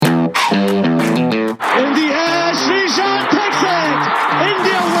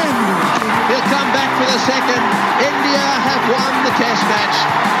have won the Test match.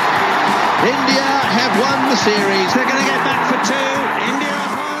 India have won the series. They're going to get back for two. India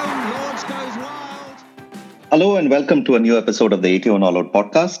home. Lords goes wild. Hello and welcome to a new episode of the 81 All Out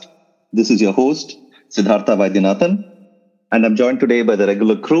podcast. This is your host, Siddhartha Vaidyanathan. And I'm joined today by the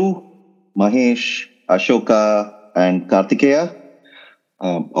regular crew, Mahesh, Ashoka, and Kartikeya.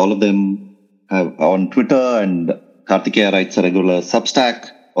 All of them have on Twitter, and Kartikeya writes a regular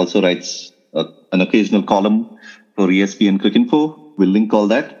Substack, also writes an occasional column for ESPN Cricinfo. We'll link all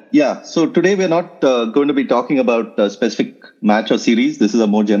that. Yeah, so today we're not going to be talking about a specific match or series. This is a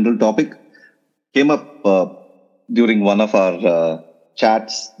more general topic. Came up during one of our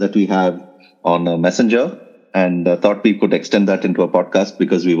chats that we have on Messenger, and thought we could extend that into a podcast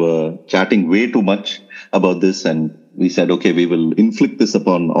because we were chatting way too much about this, and we said, okay, we will inflict this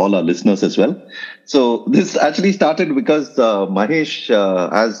upon all our listeners as well. So this actually started because Mahesh,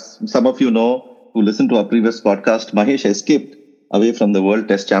 as some of you know who listened to our previous podcast, Mahesh escaped away from the World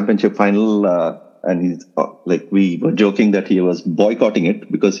Test Championship final, and he's we were joking that he was boycotting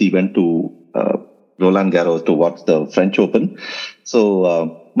it because he went to Roland Garros to watch the French Open.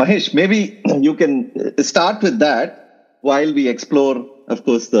 So Mahesh, maybe you can start with that while we explore, of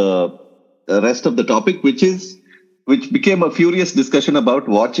course, the rest of the topic, which became a furious discussion about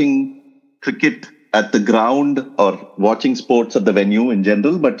watching cricket at the ground or watching sports at the venue in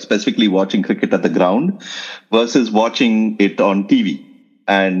general, but specifically watching cricket at the ground versus watching it on TV.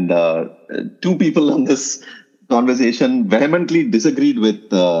 And two people on this conversation vehemently disagreed with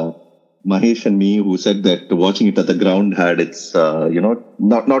Mahesh and me, who said that watching it at the ground had its,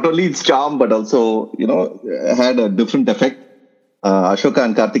 not only its charm, but also, had a different effect. Ashoka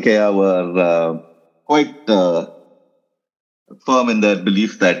and Kartikeya were quite firm in their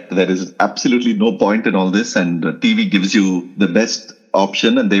belief that there is absolutely no point in all this, and TV gives you the best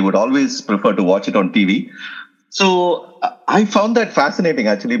option, and they would always prefer to watch it on TV. So I found that fascinating,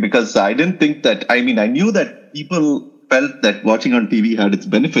 actually, because I didn't think that, I knew that people felt that watching on TV had its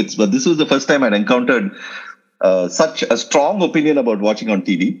benefits, but this was the first time I'd encountered such a strong opinion about watching on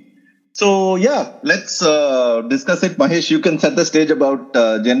TV. So yeah, let's discuss it. Mahesh, you can set the stage about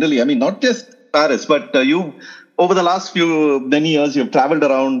generally, not just Paris, but you, over the last many years, you've traveled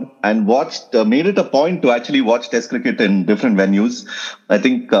around and made it a point to actually watch Test cricket in different venues. I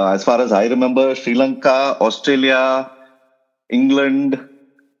think as far as I remember, Sri Lanka, Australia, England,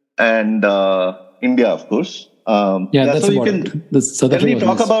 and India, of course. That's so you can definitely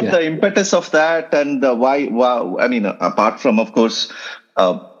talk about the impetus of that and why. Apart from, of course,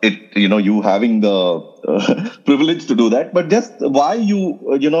 you having the privilege to do that, but just why you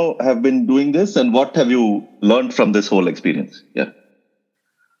have been doing this and what have you learned from this whole experience?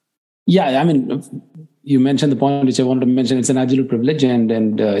 You mentioned the point which I wanted to mention. It's an absolute privilege, and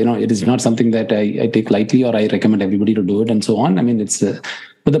it is not something that I take lightly or I recommend everybody to do it and so on.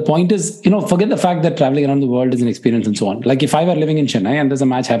 But the point is, forget the fact that traveling around the world is an experience and so on. Like if I were living in Chennai and there's a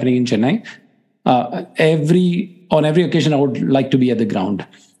match happening in Chennai, on every occasion I would like to be at the ground.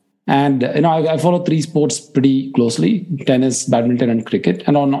 And I follow three sports pretty closely: tennis, badminton, and cricket.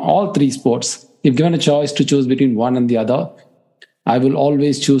 And on all three sports, if given a choice to choose between one and the other, I will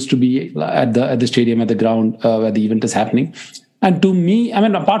always choose to be at the stadium, at the ground where the event is happening. And to me,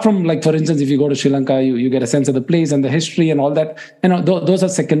 apart from, for instance, if you go to Sri Lanka, you get a sense of the place and the history and all that. Those are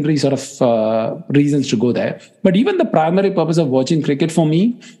secondary sort of reasons to go there. But even the primary purpose of watching cricket for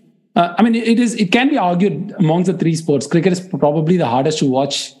me, it can be argued amongst the three sports, cricket is probably the hardest to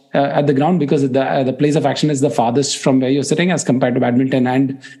watch at the ground because the place of action is the farthest from where you're sitting as compared to badminton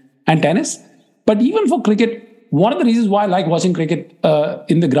and tennis. But even for cricket, one of the reasons why I like watching cricket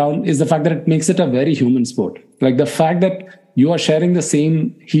in the ground is the fact that it makes it a very human sport. Like the fact that you are sharing the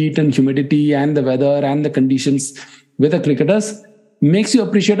same heat and humidity and the weather and the conditions with the cricketers makes you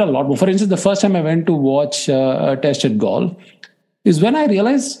appreciate a lot more. For instance, the first time I went to watch a test at Galle is when I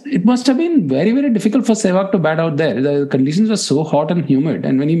realized it must have been very, very difficult for Sehwag to bat out there. The conditions were so hot and humid.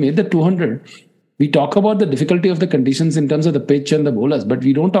 And when he made the 200, we talk about the difficulty of the conditions in terms of the pitch and the bowlers, but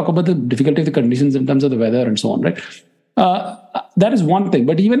we don't talk about the difficulty of the conditions in terms of the weather and so on, right? That is one thing.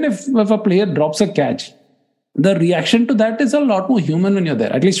 But even if a player drops a catch, the reaction to that is a lot more human when you're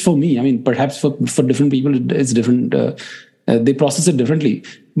there, at least for me. Perhaps for different people, it's different. They process it differently.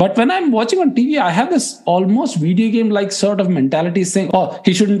 But when I'm watching on TV, I have this almost video game-like sort of mentality saying,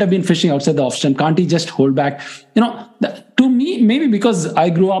 he shouldn't have been fishing outside the off stump. Can't he just hold back? To me, maybe because I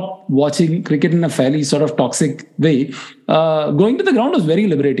grew up watching cricket in a fairly sort of toxic way, going to the ground was very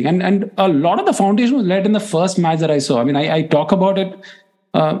liberating. And a lot of the foundation was laid in the first match that I saw. I talk about it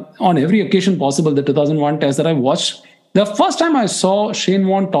on every occasion possible, the 2001 test that I watched. The first time I saw Shane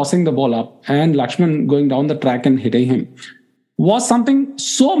Warne tossing the ball up and Lakshman going down the track and hitting him was something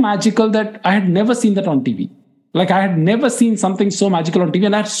so magical that I had never seen that on TV. Like I had never seen something so magical on TV,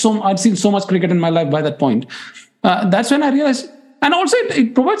 and I'd seen so much cricket in my life by that point. That's when I realized, and also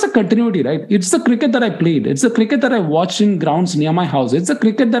it provides a continuity, right? It's the cricket that I played. It's the cricket that I watched in grounds near my house. It's the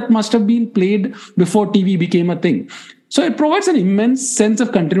cricket that must have been played before TV became a thing. So it provides an immense sense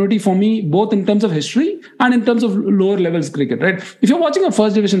of continuity for me, both in terms of history and in terms of lower levels cricket, right? If you're watching a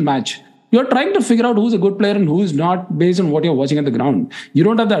first division match, you're trying to figure out who's a good player and who's not based on what you're watching at the ground. You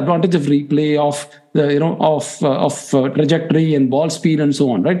don't have the advantage of replay, of trajectory and ball speed and so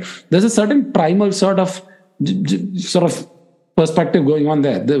on, right? There's a certain primal sort of perspective going on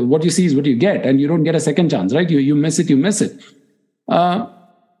there. What you see is what you get, and you don't get a second chance, right? You miss it, you miss it. There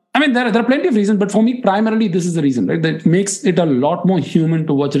are plenty of reasons, but for me, primarily, this is the reason, right? That makes it a lot more human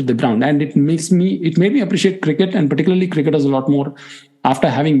to watch it at the ground. And it made me appreciate cricket, and particularly cricketers, a lot more after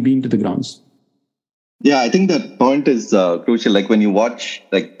having been to the grounds. Yeah, I think that point is crucial. Like when you watch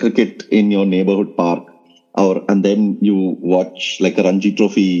like cricket in your neighborhood park, and then you watch like a Ranji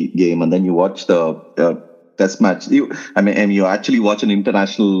Trophy game, and then you watch the test match. You actually watch an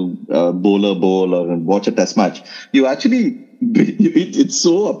international bowler bowl or watch a test match. It's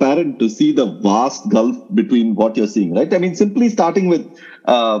so apparent to see the vast gulf between what you're seeing, right? I mean, simply starting with,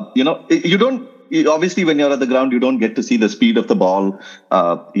 obviously when you're at the ground, you don't get to see the speed of the ball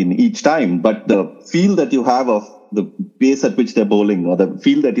in each time, but the feel that you have of the pace at which they're bowling, or the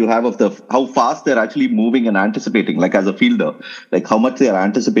feel that you have of how fast they're actually moving and anticipating, like as a fielder, like how much they are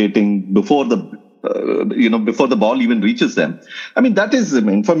anticipating before the ball even reaches them. I mean,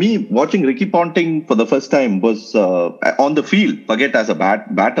 for me, watching Ricky Ponting for the first time was on the field, forget as a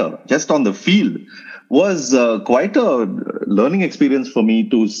batter, just on the field, was quite a learning experience for me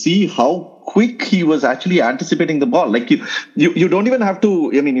to see how quick he was actually anticipating the ball. Like you don't even have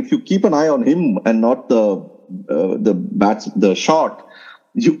to, if you keep an eye on him and not the shot,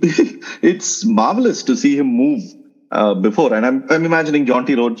 it's marvelous to see him move before. And I'm imagining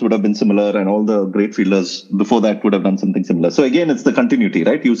Jonty Rhodes would have been similar, and all the great fielders before that would have done something similar. So again, it's the continuity,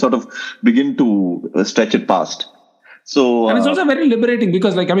 right? You sort of begin to stretch it past. So, and it's also very liberating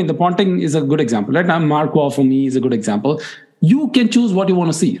because, the Ponting is a good example, right? Now, Mark Waugh for me is a good example. You can choose what you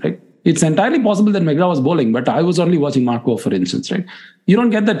want to see, right? It's entirely possible that McGrath was bowling, but I was only watching Mark Waugh, for instance, right? You don't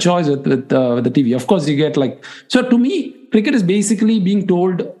get that choice with the TV. Of course, you get so to me, cricket is basically being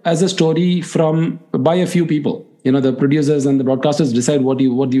told as a story by a few people. The producers and the broadcasters decide what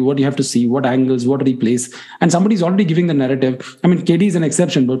you have to see, what angles, what replays, and somebody's already giving the narrative. I mean, KD is an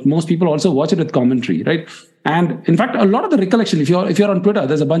exception, but most people also watch it with commentary, right? And in fact, a lot of the recollection, if you're on Twitter,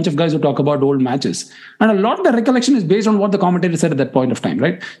 there's a bunch of guys who talk about old matches, and a lot of the recollection is based on what the commentator said at that point of time,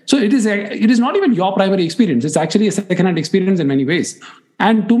 right? So it is not even your primary experience; it's actually a second-hand experience in many ways.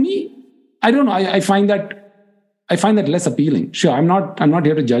 And to me, I don't know. I find that less appealing. Sure, I'm not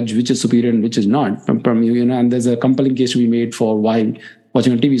here to judge which is superior and which is not. From and there's a compelling case to be made for why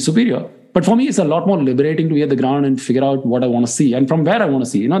watching on TV is superior. But for me, it's a lot more liberating to be at the ground and figure out what I want to see and from where I want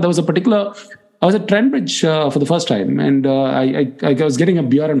to see. There was I was at Trent for the first time, and I was getting a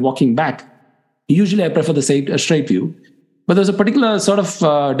beer and walking back. Usually, I prefer the straight view, but there was a particular sort of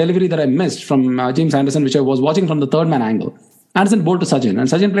delivery that I missed from James Anderson, which I was watching from the third man angle. Anderson bowled to Sachin, and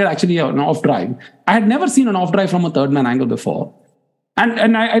Sachin played actually an off drive. I had never seen an off drive from a third man angle before,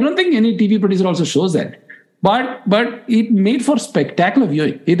 and I don't think any TV producer also shows that. But it made for spectacular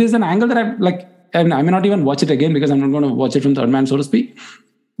viewing. It is an angle that and I may not even watch it again because I'm not going to watch it from third man, so to speak.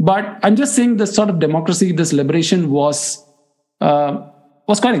 But I'm just saying this sort of democracy, this liberation was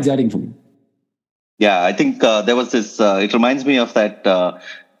quite exciting for me. Yeah, I think there was this. It reminds me of that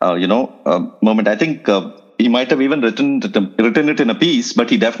moment. I think. He might have even written it in a piece, but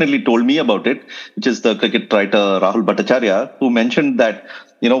he definitely told me about it, which is the cricket writer Rahul Bhattacharya, who mentioned that,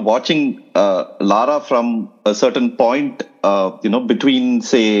 watching Lara from a certain point, between,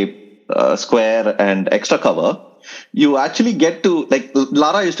 say, square and extra cover, you actually get to,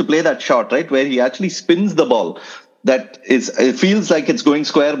 Lara used to play that shot, right, where he actually spins the ball. It feels like it's going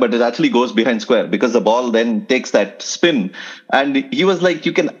square, but it actually goes behind square because the ball then takes that spin. And he was like,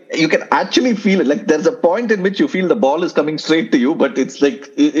 you can actually feel it. Like there's a point in which you feel the ball is coming straight to you, but it's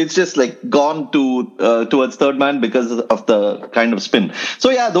just gone towards third man because of the kind of spin. So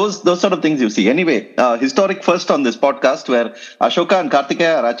yeah, those sort of things you see. Anyway, historic first on this podcast where Ashoka and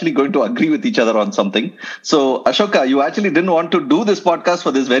Kartikeya are actually going to agree with each other on something. So Ashoka, you actually didn't want to do this podcast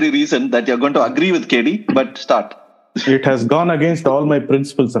for this very reason, that you're going to agree with KD, but start. It has gone against all my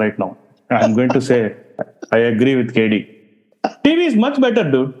principles right now. I'm going to say I agree with KD. TV is much better,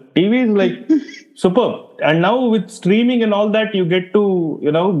 dude. TV is like superb. And now with streaming and all that, you get to,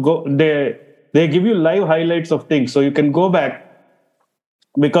 go. They give you live highlights of things, so you can go back,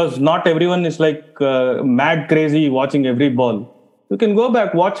 because not everyone is like mad crazy watching every ball. You can go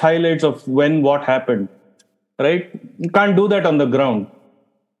back, watch highlights of what happened, right? You can't do that on the ground,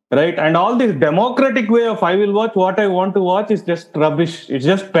 right? And all this democratic way of I will watch what I want to watch is just rubbish. It's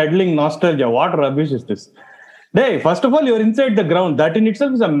just peddling nostalgia. What rubbish is this? Hey, first of all, you're inside the ground. That in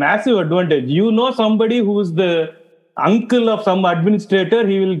itself is a massive advantage. You know somebody who's the uncle of some administrator.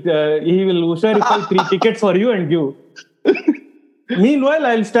 He will usharify 3 tickets for you and give. Meanwhile,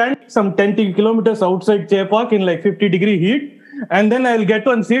 I'll stand some 10 kilometers outside Chepauk in like 50-degree heat, and then I'll get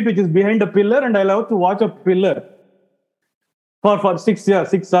one seat which is behind a pillar, and I'll have to watch a pillar for 6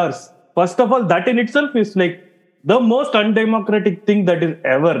 hours. First of all, that in itself is like the most undemocratic thing that is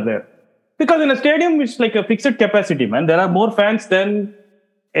ever there. Because in a stadium, it's like a fixed capacity, man. There are more fans than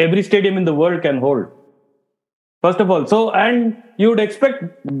every stadium in the world can hold. First of all. So, and you would expect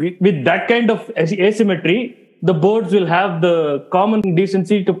with that kind of asymmetry, the boards will have the common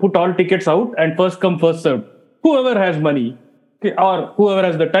decency to put all tickets out and first come, first served. Whoever has money or whoever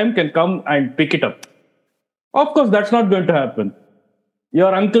has the time can come and pick it up. Of course, that's not going to happen.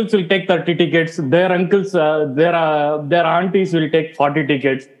 Your uncles will take 30 tickets. Their uncles, their aunties will take 40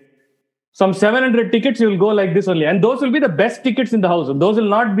 tickets. Some 700 tickets will go like this only. And those will be the best tickets in the house. Those will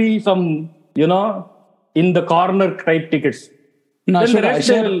not be some, in the corner type tickets. No, sure,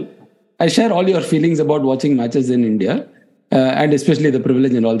 I share all your feelings about watching matches in India, and especially the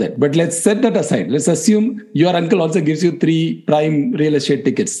privilege and all that. But let's set that aside. Let's assume your uncle also gives you 3 prime real estate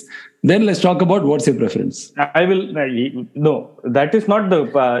tickets. Then let's talk about what's your preference. I will. No, that is not the.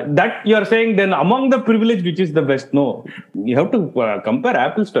 That you are saying then among the privilege, which is the best. No, you have to compare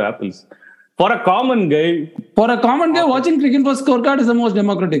apples to apples. For a common guy. Watching cricket for scorecard is the most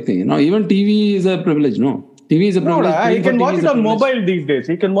democratic thing. Even TV is a privilege. No. TV is a privilege. No, he can watch it on mobile these days.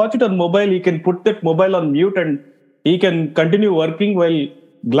 He can watch it on mobile. He can put that mobile on mute and he can continue working while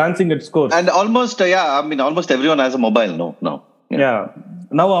glancing at scores. And almost everyone has a mobile. No. Yeah.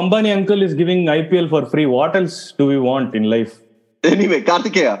 Now Ambani uncle is giving IPL for free. What else do we want in life? Anyway,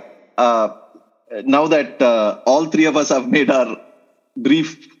 Kartikeya, now that all 3 of us have made our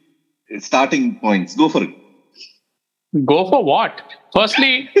brief starting points, go for it. Go for what?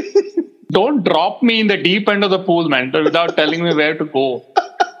 Firstly, don't drop me in the deep end of the pool, man, without telling me where to go.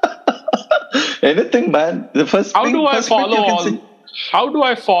 Anything, man. The first. How do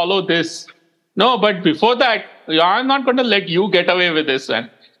I follow this? No, but before that, I'm not going to let you get away with this,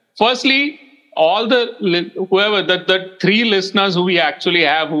 man. Firstly, all the 3 listeners who we actually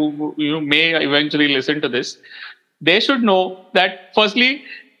have, who may eventually listen to this, they should know that firstly,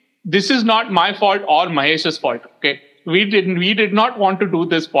 this is not my fault or Mahesh's fault. Okay, we did not want to do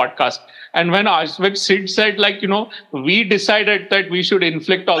this podcast. And when Sid said, we decided that we should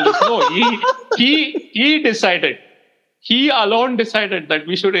inflict all this. No, he decided. He alone decided that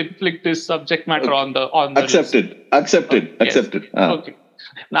we should inflict this subject matter on the. Accepted. Yes. Okay.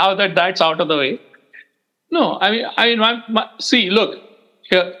 Now that that's out of the way. No, I mean, see, look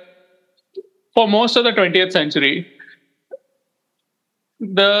here. For most of the 20th century,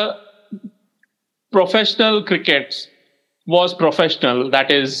 the professional cricket was professional.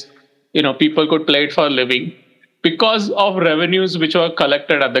 That is, people could play it for a living because of revenues which were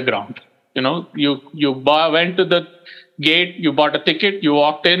collected at the ground. You went to the gate, you bought a ticket, you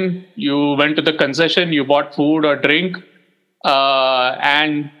walked in, you went to the concession, you bought food or drink,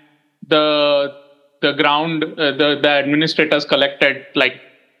 and the ground, the administrators collected like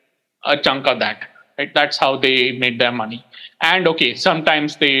a chunk of that. Right? That's how they made their money. And okay,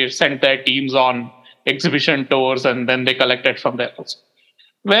 sometimes they sent their teams on exhibition tours and then they collected from there also.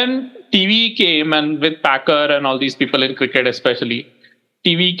 When TV came, and with Packer and all these people in cricket especially,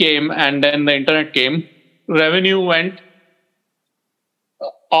 TV came and then the internet came, revenue went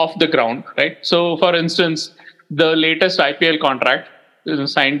off the ground, right? So for instance, the latest IPL contract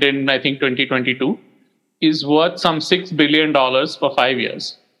signed in, I think, 2022 is worth some $6 billion for 5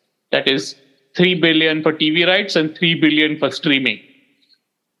 years. That is $3 billion for TV rights and $3 billion for streaming.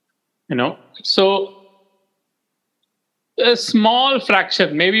 So a small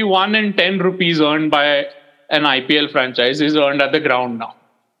fraction, maybe 1 in 10 rupees earned by an IPL franchise is earned at the ground now.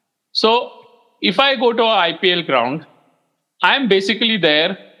 So if I go to an IPL ground, I'm basically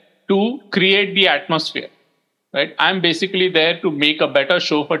there to create the atmosphere, right? I'm basically there to make a better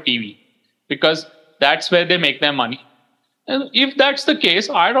show for TV because that's where they make their money. And if that's the case,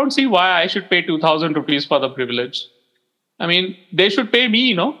 I don't see why I should pay 2,000 rupees for the privilege. I mean, they should pay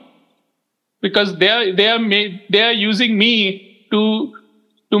me, because they are using me to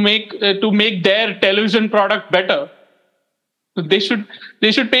make their television product better. They should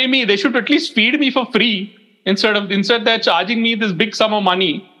pay me. They should at least feed me for free instead they're charging me this big sum of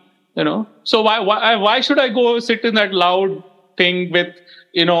money. So why should I go sit in that loud thing with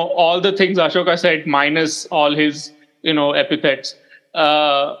all the things Ashoka said minus all his epithets,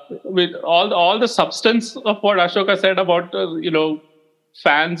 with all the substance of what Ashoka said about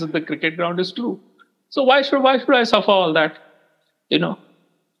fans at the cricket ground is true. So why should I suffer all that?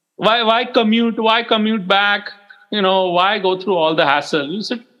 Why commute back? Why go through all the hassle?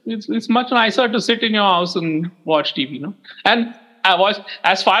 It's much nicer to sit in your house and watch TV. And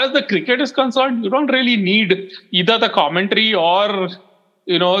as far as the cricket is concerned, you don't really need either the commentary or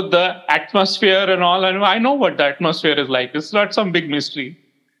the atmosphere and all. And I know what the atmosphere is like. It's not some big mystery.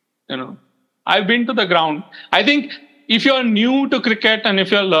 I've been to the ground. I think if you're new to cricket and if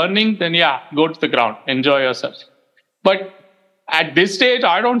you're learning, then go to the ground, enjoy yourself. But at this stage,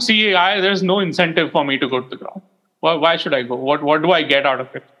 I don't see there's no incentive for me to go to the ground. Why should I go? What do I get out of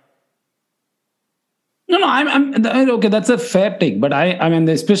it? No, I'm okay. That's a fair take, but I mean,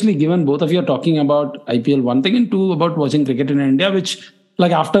 especially given both of you are talking about IPL, one thing, and two about watching cricket in India, which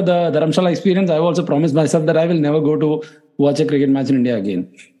like after the Dharamshala experience, I've also promised myself that I will never go to watch a cricket match in India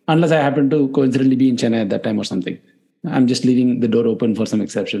again, unless I happen to coincidentally be in Chennai at that time or something. I'm just leaving the door open for some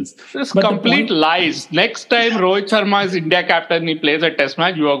exceptions. This complete lies. Next time Rohit Sharma is India captain, he plays a test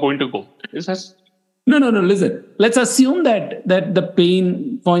match, you are going to go. No. Listen, let's assume that the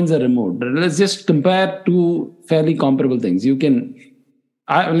pain points are removed. Let's just compare two fairly comparable things.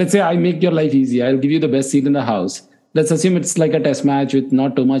 Let's say I make your life easy. I'll give you the best seat in the house. Let's assume it's like a test match with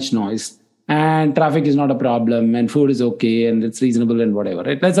not too much noise and traffic is not a problem and food is okay and it's reasonable and whatever.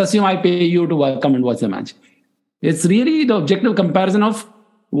 Right? Let's assume I pay you to come and watch the match. It's really the objective comparison of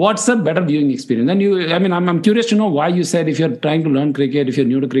what's a better viewing experience. And I'm curious to know why you said if you're trying to learn cricket, if you're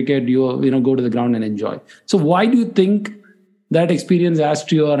new to cricket, you go to the ground and enjoy. So why do you think that experience adds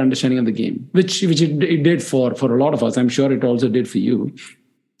to your understanding of the game, which it did for a lot of us? I'm sure it also did for you.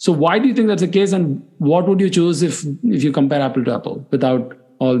 So why do you think that's the case? And what would you choose if you compare apple to apple without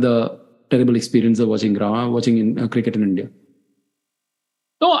all the terrible experience of watching cricket in India?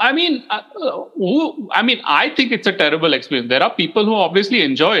 No, I think it's a terrible experience. There are people who obviously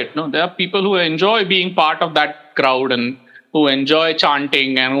enjoy it. No, there are people who enjoy being part of that crowd and who enjoy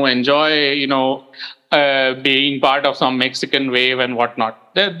chanting and who enjoy, being part of some Mexican wave and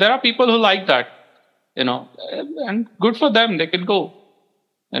whatnot. There are people who like that, and good for them. They can go,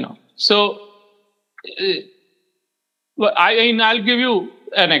 So, I'll give you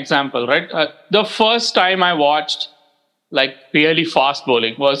an example, right? The first time I watched like really fast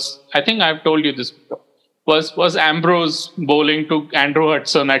bowling was, I think I've told you this before, was Ambrose bowling to Andrew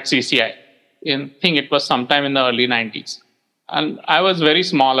Hudson at CCI. I think it was sometime in the early 90s. And I was very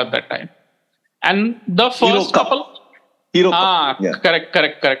small at that time. And the first Correct.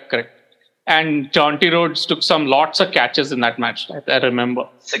 And Jonty Rhodes took lots of catches in that match, I remember.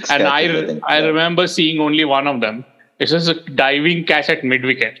 I remember seeing only one of them. It was a diving catch at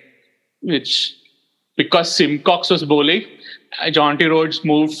mid-wicket, which, because Simcox was bowling, Jonty Rhodes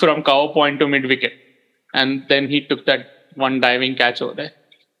moved from cover point to mid-wicket. And then he took that one diving catch over there.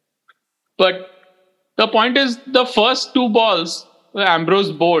 But the point is, the first two balls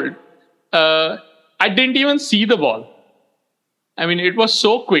Ambrose bowled, I didn't even see the ball. I mean, it was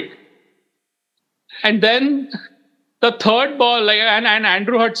so quick. And then the third ball, and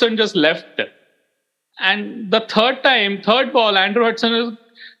Andrew Hudson just left it. And the third ball, Andrew Hudson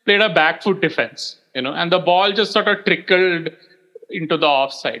played a back foot defense, and the ball just sort of trickled into the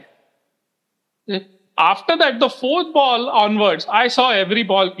offside. After that, the fourth ball onwards, I saw every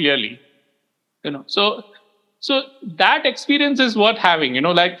ball clearly, So that experience is worth having,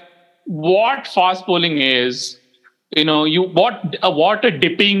 like what fast bowling is, what a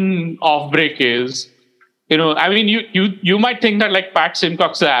dipping off break is. You might think that like Pat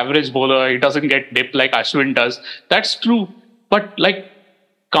Simcox is the average bowler, he doesn't get dipped like Ashwin does. That's true. But like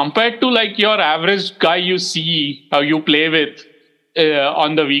compared to like your average guy you see, how you play with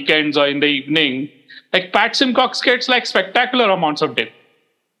on the weekends or in the evening, like Pat Simcox gets like spectacular amounts of dip.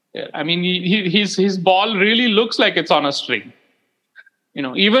 Yeah, I mean, his ball really looks like it's on a string.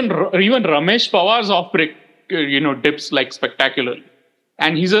 Even Ramesh Pawar's off break, dips like spectacularly.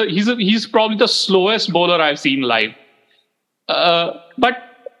 And he's probably the slowest bowler I've seen live. But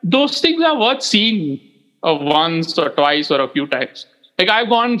those things are worth seeing once or twice or a few times. Like I've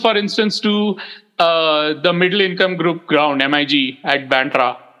gone, for instance, to the middle income group ground, MIG at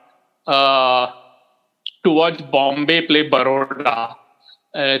Bandra, to watch Bombay play Baroda.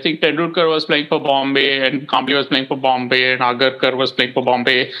 I think Tendulkar was playing for Bombay, and Kambli was playing for Bombay, and Agarkar was playing for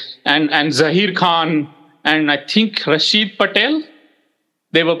Bombay, and Zahir Khan, and I think Rashid Patel.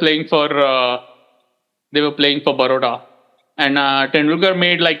 They were playing for Baroda, and Tendulkar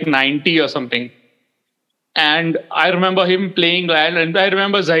made like 90 or something. And I remember him playing, and I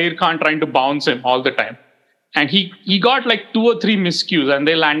remember Zahir Khan trying to bounce him all the time. And he got like 2 or 3 miscues, and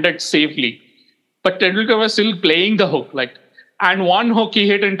they landed safely. But Tendulkar was still playing the hook, and one hook he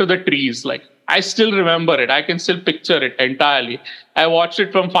hit into the trees. Like, I still remember it. I can still picture it entirely. I watched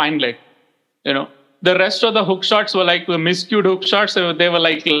it from fine leg. The rest of the hook shots were like the miscued hook shots. They were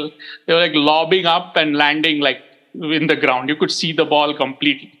like lobbing up and landing like in the ground. You could see the ball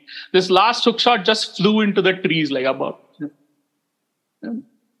completely. This last hook shot just flew into the trees like above.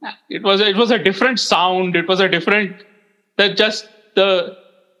 It was a different sound. It was a different. The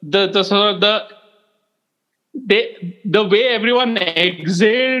way everyone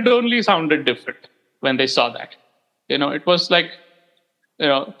exhaled only sounded different when they saw that. It was like,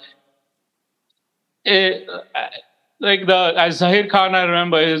 as Zahir Khan, I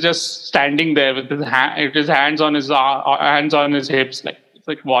remember, he was just standing there with his hands on his hips, like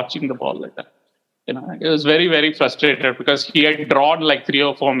watching the ball like that. It was very, very frustrated because he had drawn like 3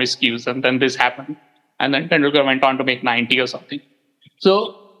 or 4 miscues, and then this happened, and then Tendulkar went on to make 90 or something.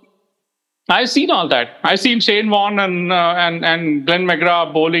 So I've seen all that. I've seen Shane Warne and Glenn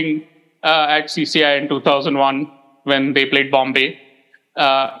McGrath bowling at CCI in 2001 when they played Bombay.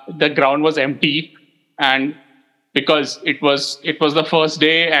 The ground was empty, and because it was the first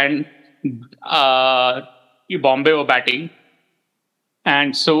day, and Bombay were batting,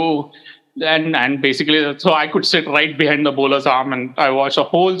 and so basically, so I could sit right behind the bowler's arm, and I watched a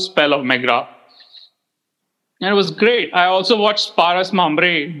whole spell of McGrath. And it was great. I also watched Paras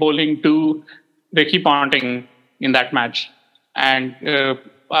Mambre bowling to Ricky Ponting in that match. And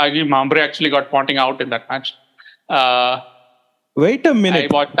Mambre actually got Ponting out in that match. Wait a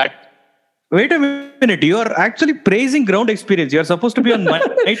minute. I watched that. Wait a minute. You are actually praising ground experience. You are supposed to be on my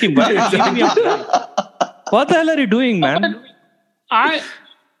team. What the hell are you doing, man?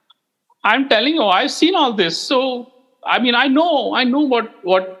 I'm telling you, I've seen all this. So, I mean, I know what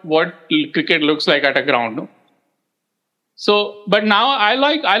cricket looks like at a ground. No? So, but now I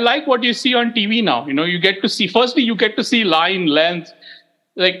like what you see on TV now. You get to see, firstly, you get to see line, length,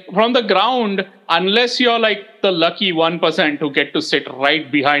 like from the ground, unless you're like the lucky 1% who get to sit right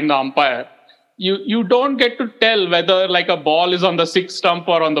behind the umpire, you don't get to tell whether like a ball is on the 6th stump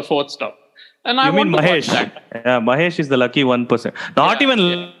or on the 4th stump. And I want to watch that. Yeah, Mahesh is the lucky 1%. Not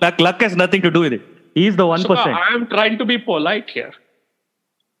even luck has nothing to do with it. He's the 1%. I'm trying to be polite here.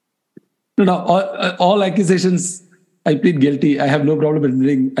 No, all accusations, I plead guilty. I have no problem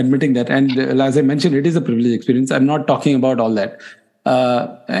admitting that. And as I mentioned, it is a privileged experience. I'm not talking about all that.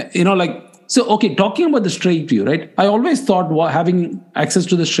 Talking about the straight view, right? I always thought having access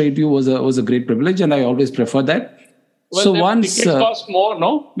to the straight view was a great privilege, and I always preferred that. Well, so once tickets cost more,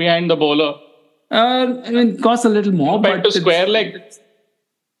 no, behind the bowler. It costs a little more compared to square leg.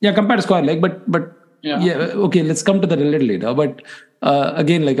 Yeah, compared to square leg, but yeah. Okay, let's come to that a little later. But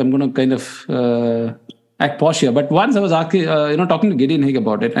again, like I'm going to kind of act posh here. But once I was talking to Gideon Haigh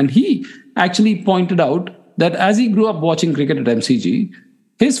about it, and he actually pointed out that as he grew up watching cricket at MCG,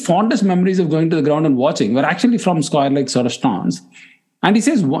 his fondest memories of going to the ground and watching were actually from square leg sort of stance. And he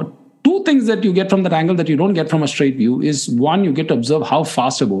says, two things that you get from that angle that you don't get from a straight view is, one, you get to observe how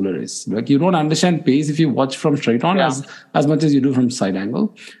fast a bowler is. Like, you don't understand pace if you watch from straight on as much as you do from side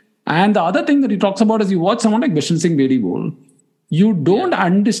angle. And the other thing that he talks about is you watch someone like Bishan Singh Bedi bowl, you don't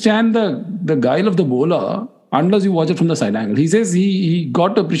understand the guile of the bowler unless you watch it from the side angle. He says he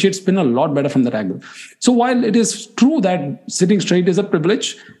got to appreciate spin a lot better from that angle. So while it is true that sitting straight is a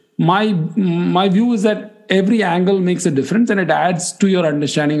privilege, my view is that every angle makes a difference and it adds to your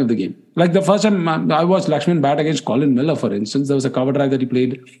understanding of the game. Like the first time I watched Lakshman bat against Colin Miller, for instance, there was a cover drive that he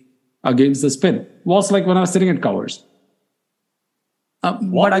played against the spin. Was like when I was sitting at covers.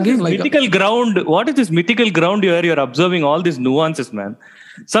 What is this mythical ground where you're observing all these nuances, man?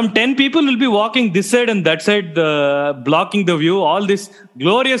 Some 10 people will be walking this side and that side, blocking the view. All these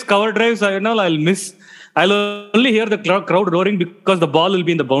glorious cover drives, I'll miss. I'll only hear the crowd roaring because the ball will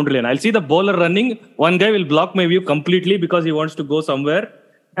be in the boundary line. I'll see the bowler running. One guy will block my view completely because he wants to go somewhere.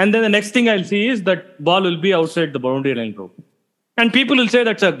 And then the next thing I'll see is that ball will be outside the boundary line rope. And people will say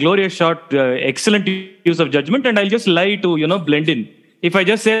that's a glorious shot, excellent use of judgment. And I'll just lie to, blend in. If I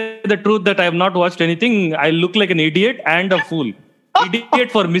just say the truth that I have not watched anything, I look like an idiot and a fool.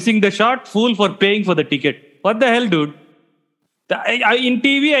 Idiot for missing the shot, fool for paying for the ticket. What the hell, dude? In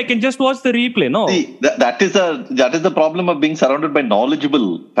TV, I can just watch the replay. No, See, that is the problem of being surrounded by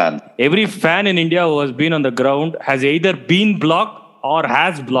knowledgeable fans. Every fan in India who has been on the ground has either been blocked or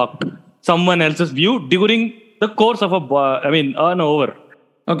has blocked someone else's view during the course of an over.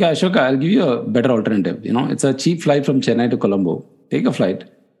 Okay, Ashoka, I'll give you a better alternative. It's a cheap flight from Chennai to Colombo. Take a flight,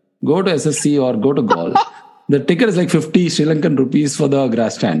 go to SSC or go to Galle. The ticket is like 50 Sri Lankan rupees for the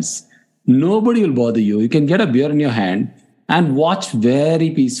grass stands. Nobody will bother you. You can get a beer in your hand and watch very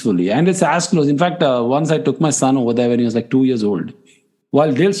peacefully. And it's as close. In fact, once I took my son over there when he was like 2 years old.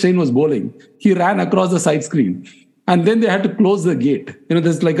 While Dale Steyn was bowling, he ran across the side screen. And then they had to close the gate.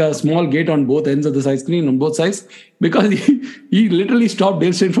 There's like a small gate on both ends of the side screen, on both sides, because he literally stopped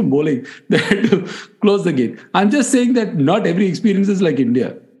Dale Steyn from bowling. They had to close the gate. I'm just saying that not every experience is like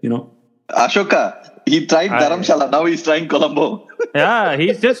India, Ashoka, he tried Dharamshala, now he's trying Colombo. Yeah,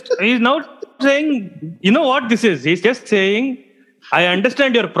 he's now saying, you know what this is? He's just saying, I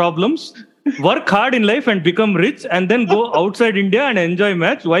understand your problems. Work hard in life and become rich and then go outside India and enjoy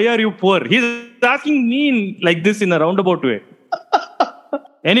match. Why are you poor? He's asking me like this in a roundabout way.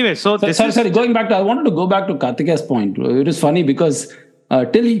 Anyway, sorry, going back I wanted to go back to Kartikeya's point. It is funny because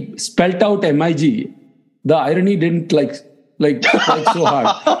till he spelt out MIG, the irony didn't like so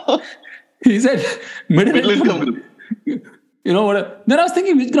hard. He said middle income group. Then I was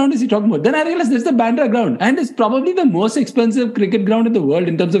thinking, which ground is he talking about? Then I realized this is the Bandra ground, and it's probably the most expensive cricket ground in the world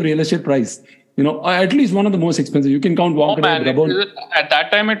in terms of real estate price. At least one of the most expensive. You can count Wankhede, Gabon. At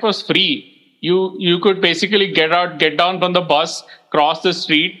that time, it was free. You could basically get down from the bus, cross the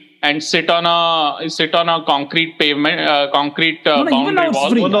street, and sit on a concrete pavement, boundary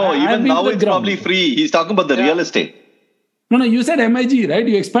wall. Even now it's probably free. He's talking about the real estate. No, you said MIG, right?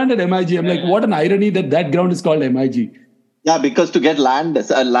 You expanded MIG. I'm like, what an irony that ground is called MIG. Yeah, because to get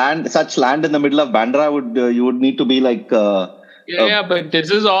such land in the middle of Bandra, you would need to be like. But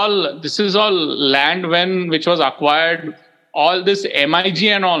this is all land which was acquired. All this MIG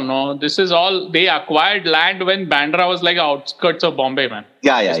and all, no, this is all they acquired land when Bandra was like outskirts of Bombay, man.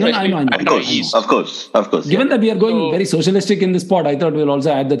 Yeah. I know. Of course. Given that we are going very socialistic in this pod, I thought we'll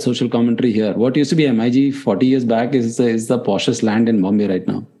also add that social commentary here. What used to be MIG 40 years back is the poshest land in Bombay right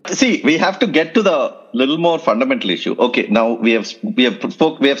now. See, we have to get to the little more fundamental issue. Okay, now we have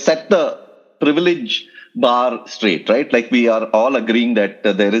set the privilege bar straight, right? Like we are all agreeing that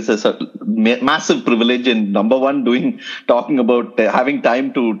there is a massive privilege in number one, talking about having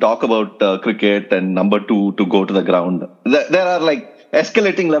time to talk about cricket, and number two, to go to the ground. There are like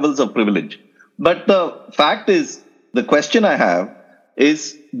escalating levels of privilege. But the fact is, the question I have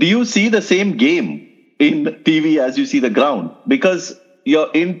is, do you see the same game in TV as you see the ground? Because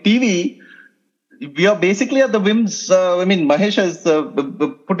you're in TV, we are basically at the whims. Mahesh has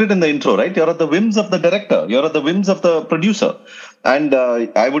put it in the intro, right? You're at the whims of the director. You're at the whims of the producer. And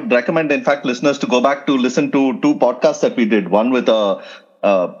I would recommend, in fact, listeners to go back to listen to two podcasts that we did. One with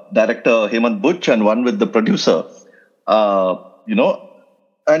director Hemant Butch and one with the producer.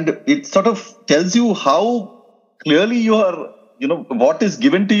 And it sort of tells you how clearly you are, what is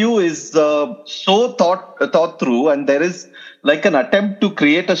given to you is so thought through, and there is like an attempt to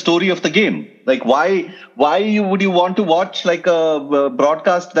create a story of the game. Like why would you want to watch like a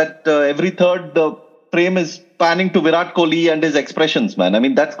broadcast that every third frame is panning to Virat Kohli and his expressions, man? I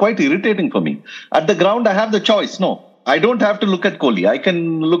mean, that's quite irritating for me. At the ground, I have the choice. No, I don't have to look at Kohli. I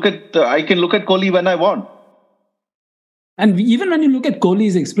can look at Kohli when I want. And even when you look at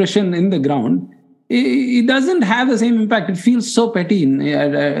Kohli's expression in the ground, it doesn't have the same impact. It feels so petty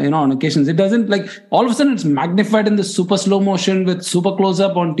on occasions. It doesn't, like, all of a sudden it's magnified in the super slow motion with super close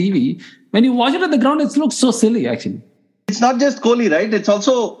up on TV. When you watch it at the ground, it looks so silly, actually. It's not just Kohli, right? It's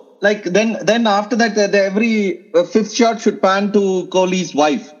also like then after that, every fifth shot should pan to Kohli's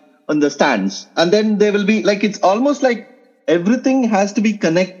wife on the stands. And then there will be like, it's almost like everything has to be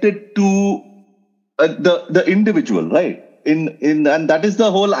connected to the individual, right? And that is the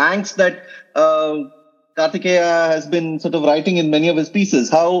whole angst that Kartikeya has been sort of writing in many of his pieces,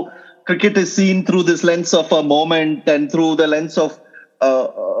 how cricket is seen through this lens of a moment and through the lens of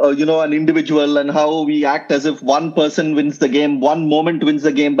an individual, and how we act as if one person wins the game, one moment wins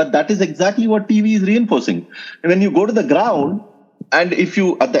the game. But that is exactly what TV is reinforcing. And when you go to the ground, and if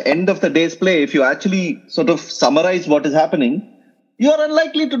you, at the end of the day's play, if you actually sort of summarize what is happening, you are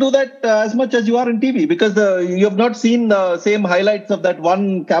unlikely to do that as much as you are in TV, because you have not seen the same highlights of that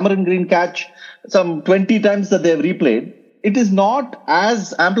one Cameron Green catch some 20 times that they have replayed. It is not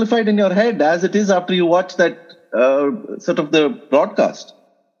as amplified in your head as it is after you watch that sort of the broadcast.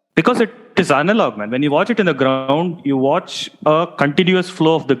 Because it is analog, man. When you watch it in the ground, you watch a continuous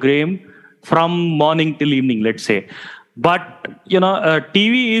flow of the game from morning till evening, let's say. But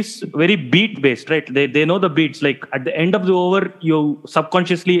TV is very beat based, right? They know the beats. Like at the end of the over, you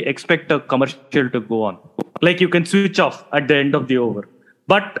subconsciously expect a commercial to go on. Like you can switch off at the end of the over.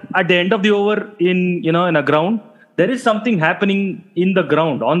 But at the end of the over in a ground, there is something happening in the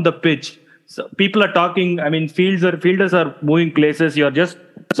ground on the pitch. So people are talking. I mean, fielders are moving places.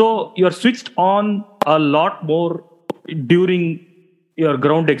 You're switched on a lot more during your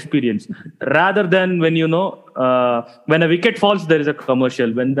ground experience, rather than when when a wicket falls, there is a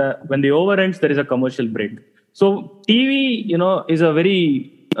commercial. When the over ends, there is a commercial break. So TV, is a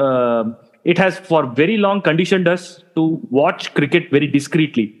very it has for very long conditioned us to watch cricket very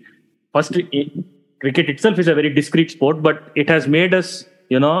discreetly. First, cricket itself is a very discreet sport, but it has made us,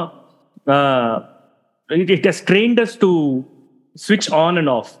 it has trained us to switch on and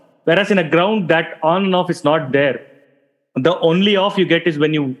off. Whereas in a ground, that on and off is not there. The only off you get is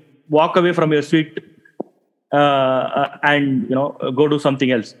when you walk away from your seat and go do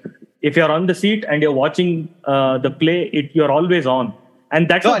something else. If you're on the seat and you're watching the play, you're always on. And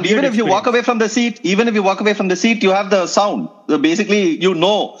that's and even if you walk away from the seat, you have the sound. So basically,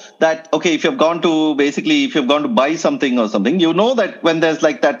 that okay, if you've gone to buy something or something, that when there's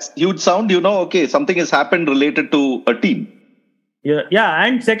like that huge sound, okay, something has happened related to a team. Yeah,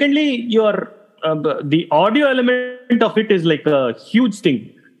 and secondly, the audio element of it is like a huge thing.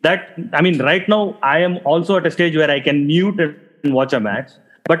 Right now I am also at a stage where I can mute and watch a match.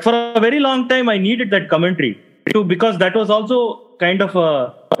 But for a very long time, I needed that commentary too, because that was also kind of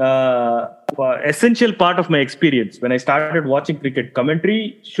a essential part of my experience. When I started watching cricket,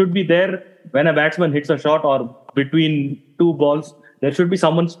 commentary should be there when a batsman hits a shot or between two balls. There should be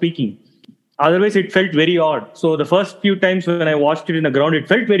someone speaking. Otherwise, it felt very odd. So the first few times when I watched it in the ground, it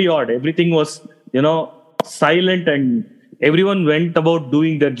felt very odd. Everything was, silent and everyone went about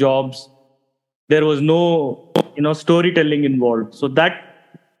doing their jobs. There was no, storytelling involved. So that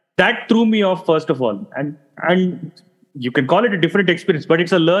threw me off, first of all. And you can call it a different experience, but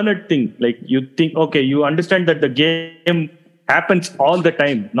it's a learned thing. Like you think, okay, you understand that the game happens all the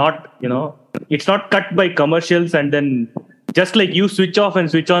time. Not, it's not cut by commercials and then just like you switch off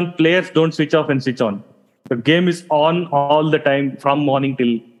and switch on, players don't switch off and switch on. The game is on all the time from morning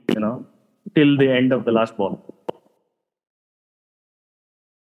till the end of the last ball.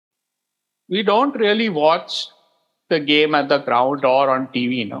 We don't really watch the game at the ground or on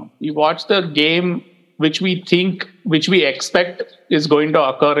TV. We watch the game which we expect is going to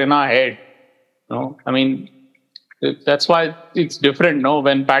occur in our head. That's why it's different.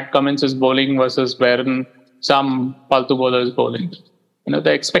 When Pat Cummins is bowling versus when some Paltu bowler is bowling. The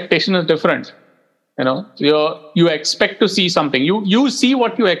expectation is different. You expect to see something. You see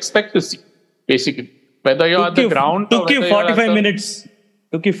what you expect to see, basically. Whether you're at the ground. Took you 45 minutes.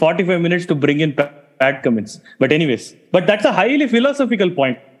 Took you 45 minutes to bring in Pat Cummins. But that's a highly philosophical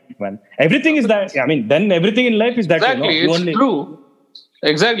point, man. Everything is that. Then everything in life is that. Exactly, it's true.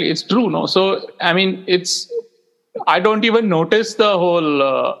 Exactly, it's true. No, so I don't even notice the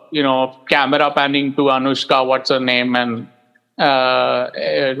whole, camera panning to Anushka, what's her name, and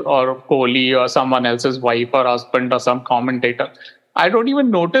or Kohli or someone else's wife or husband or some commentator. I don't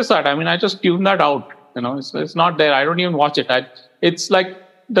even notice that. I just tune that out. It's not there. I don't even watch it. It's like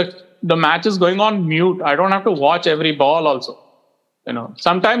the match is going on mute. I don't have to watch every ball also.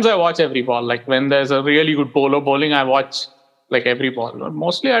 Sometimes I watch every ball. Like when there's a really good bowler bowling, I watch like every ball.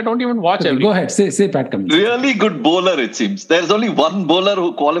 Mostly I don't even watch every. Go ahead, say Pat Cummins. Really good bowler, it seems. There's only one bowler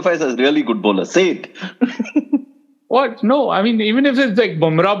who qualifies as really good bowler. Say it. What? No, even if it's like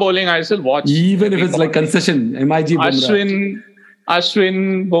Bumrah bowling, I still watch. Even if it's like concession, MIG Bumrah.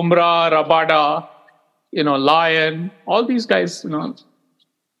 Ashwin, Bumrah, Rabada, Lyon, all these guys,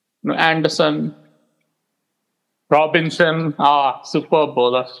 Anderson, Robinson, superb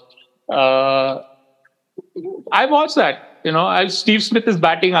bowler. I watch that. Steve Smith is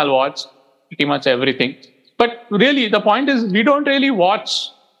batting, I'll watch pretty much everything. But really, the point is, we don't really watch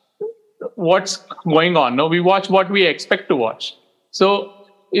what's going on. No, we watch what we expect to watch. So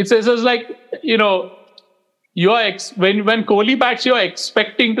it's like, when Kohli bats, you're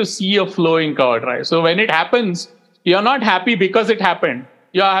expecting to see a flowing curve, right? So when it happens, you're not happy because it happened.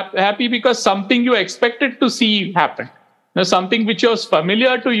 You're happy because something you expected to see happened. Something which was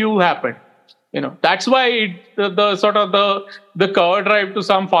familiar to you happened. That's why the sort of the cover drive to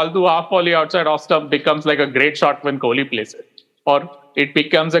some faltu half volley outside off stump becomes like a great shot when Kohli plays it, or it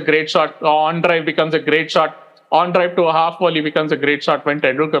becomes a great shot. On drive becomes a great shot. On drive to a half volley becomes a great shot when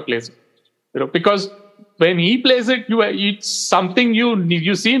Tendulkar plays it. Because when he plays it, it's something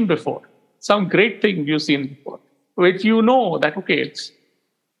you've seen before, some great thing you've seen before, which that okay, it's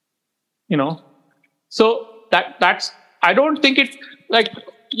so that's I don't think it's like,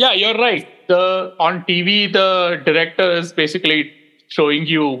 yeah, you're right. On TV, the director is basically showing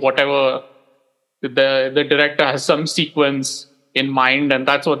you whatever the director has some sequence in mind, and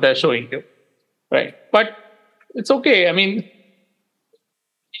that's what they're showing you, right? But it's okay. I mean,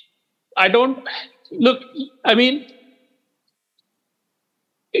 I don't look. I mean,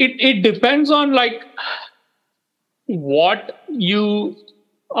 it depends on like what you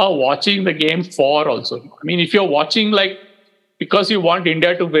are watching the game for. Also, I mean, if you're watching like because you want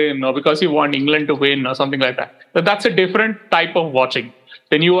India to win or because you want England to win or something like that, that's a different type of watching.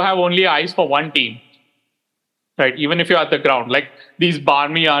 Then you have only eyes for one team, right? Even if you're at the ground, like these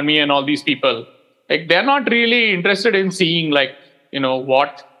Barmy Army and all these people, like they're not really interested in seeing like,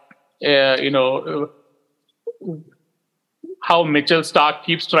 what, how Mitchell Stark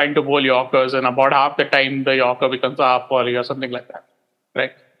keeps trying to bowl Yorkers and about half the time the Yorker becomes a half volley or something like that,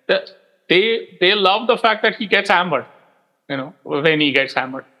 right? They love the fact that he gets hammered, when he gets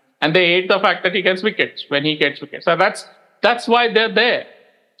hammered. And they hate the fact that he gets wickets when he gets wickets. So that's why they're there.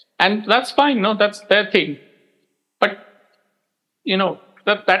 And that's fine, no, that's their thing. But,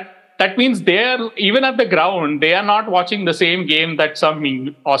 that means they're, even at the ground, they are not watching the same game that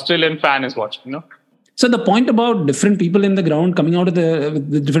some Australian fan is watching, So the point about different people in the ground coming out of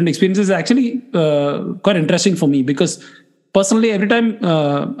the different experiences is actually quite interesting for me, because personally, every time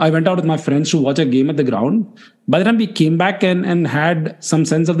I went out with my friends to watch a game at the ground, by the time we came back and had some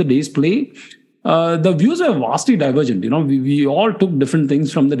sense of the day's play, the views were vastly divergent. We all took different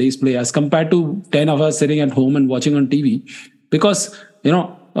things from the day's play as compared to 10 of us sitting at home and watching on TV, because,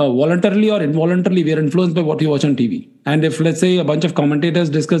 voluntarily or involuntarily, we are influenced by what we watch on TV. And if, let's say, a bunch of commentators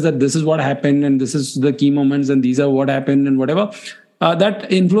discuss that this is what happened and this is the key moments and these are what happened and whatever,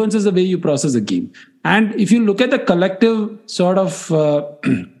 that influences the way you process the game. And if you look at the collective sort of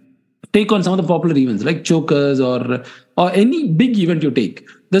take on some of the popular events like chokers or any big event you take,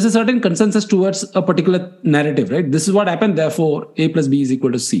 there's a certain consensus towards a particular narrative, right? This is what happened, therefore A plus B is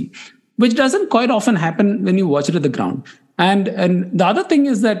equal to C, which doesn't quite often happen when you watch it at the ground. And the other thing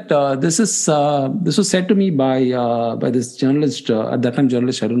is that this was said to me by this journalist, at that time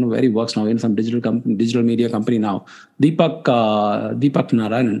journalist, I don't know where he works now, in some digital media company now, Deepak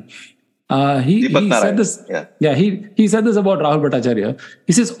Narayanan. He said this. Yeah, he said this about Rahul Bhattacharya.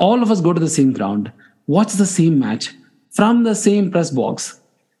 He says all of us go to the same ground, watch the same match from the same press box,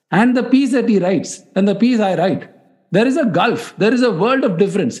 and the piece that he writes and the piece I write, there is a gulf. There is a world of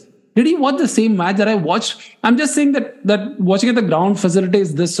difference. Did he watch the same match that I watched? I'm just saying that watching at the ground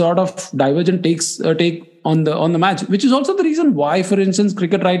facilitates this sort of divergent take on the match, which is also the reason why, for instance,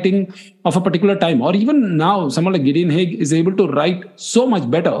 cricket writing of a particular time, or even now, someone like Gideon Haigh is able to write so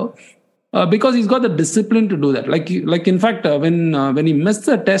much better because he's got the discipline to do that. Like in fact, when he missed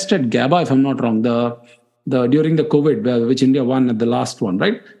the test at Gabba, if I'm not wrong, the during the COVID, which India won at the last one,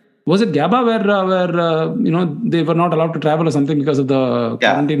 right? Was it Gabba where they were not allowed to travel or something because of the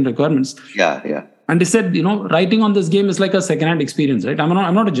quarantine requirements? Yeah. And they said, writing on this game is like a second-hand experience, right? I'm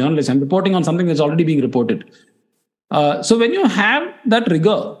not a journalist. I'm reporting on something that's already being reported. So when you have that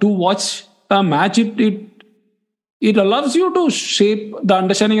rigor to watch a match, it allows you to shape the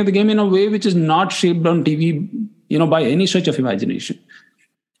understanding of the game in a way which is not shaped on TV, by any stretch of imagination.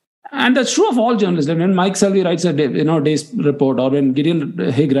 And that's true of all journalists. When Mike Selvey writes a day's report, or when Gideon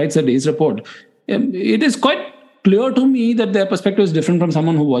Haigh writes a day's report, it is quite clear to me that their perspective is different from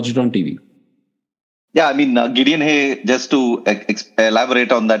someone who watched it on TV. Yeah, I mean, Gideon Haigh, just to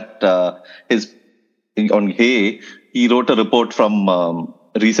elaborate on that, on Haigh, he wrote a report from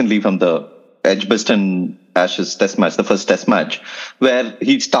recently from the Edgbaston Ashes test match, the first test match, where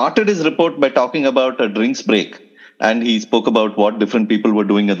he started his report by talking about a drinks break. And he spoke about what different people were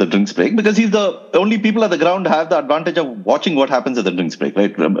doing at the drinks break, because he's the only people at the ground have the advantage of watching what happens at the drinks break,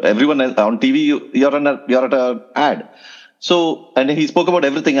 right? Everyone on TV, you're at an ad. So, and he spoke about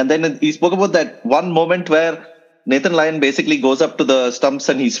everything. And then he spoke about that one moment where Nathan Lyon basically goes up to the stumps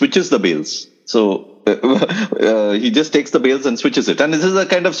and he switches the bails. So he just takes the bails and switches it. And this is a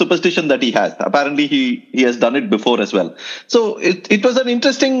kind of superstition that he has. Apparently he has done it before as well. So it was an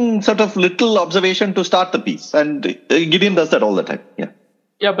interesting sort of little observation to start the piece. And Gideon does that all the time. Yeah.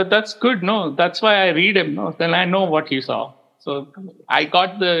 Yeah, but that's good. No, that's why I read him. No, then I know what he saw. So I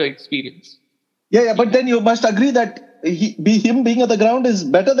got the experience. Yeah. But then you must agree that him being at the ground is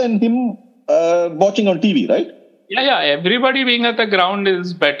better than him watching on TV, right? Yeah. Everybody being at the ground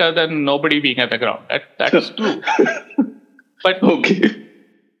is better than nobody being at the ground. That's true. But okay.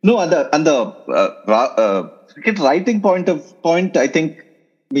 No, on the cricket writing point, I think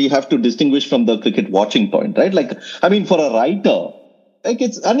we have to distinguish from the cricket watching point, right? Like, I mean, for a writer, like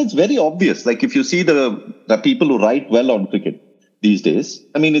it's very obvious. Like if you see the people who write well on cricket these days,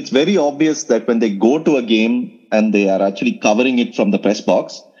 I mean, it's very obvious that when they go to a game and they are actually covering it from the press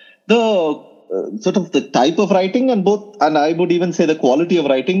box, the sort of the type of writing and I would even say the quality of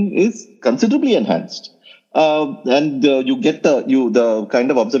writing is considerably enhanced. And you get the kind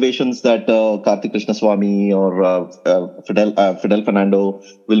of observations that Karthik Krishnaswamy or Fidel Fernando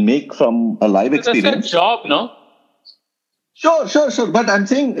will make from a live experience. That's their job, no? Sure. But I'm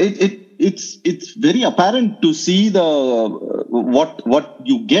saying it's very apparent to see what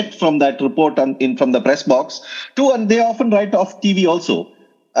you get from that report from the press box too, and they often write off TV also.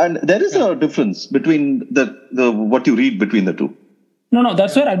 And there is a difference between the what you read between the two. No,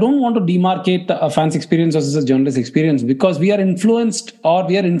 that's where I don't want to demarcate a fan's experience versus a journalist's experience, because we are influenced or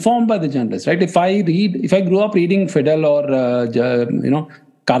we are informed by the journalist, right? If I grew up reading Fidel or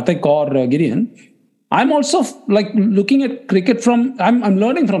Karthik or Gideon, I'm also like looking at cricket I'm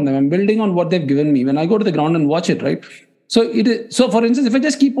learning from them. I'm building on what they've given me when I go to the ground and watch it, right? So for instance, if I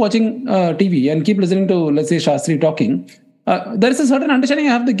just keep watching TV and keep listening to, let's say, Shastri talking, there is a certain understanding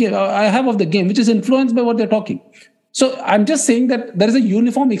I have of the game, which is influenced by what they're talking. So I'm just saying that there is a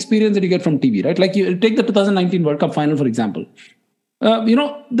uniform experience that you get from TV, right? Like you take the 2019 World Cup final, for example.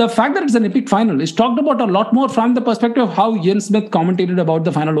 The fact that it's an epic final is talked about a lot more from the perspective of how Ian Smith commentated about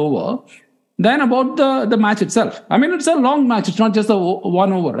the final over than about the match itself. I mean, it's a long match. It's not just a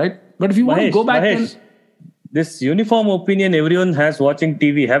one over, right? But if you want to go back and... This uniform opinion everyone has watching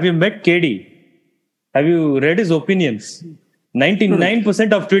TV. Have you met KD? Have you read his opinions?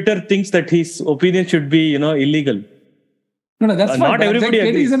 99% of Twitter thinks that his opinion should be, illegal. No, that's fine. Not everybody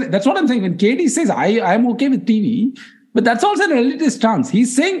agrees. That's what I'm saying. When KD says, I'm okay with TV, but that's also a relative stance.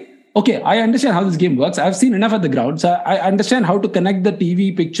 He's saying, okay, I understand how this game works. I've seen enough at the ground. So I understand how to connect the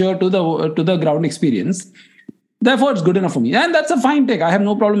TV picture to the ground experience. Therefore, it's good enough for me. And that's a fine take. I have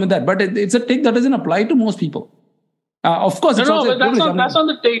no problem with that. But it's a take that doesn't apply to most people. Of course, but that's not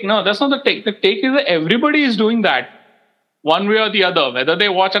the take. No, that's not the take. The take is that everybody is doing that one way or the other, whether they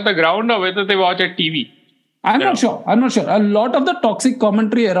watch at the ground or whether they watch at TV. I'm not sure. A lot of the toxic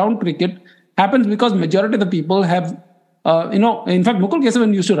commentary around cricket happens because majority of the people have, in fact, Mukul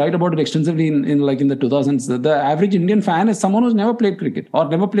Kesavan used to write about it extensively in the 2000s. The average Indian fan is someone who's never played cricket or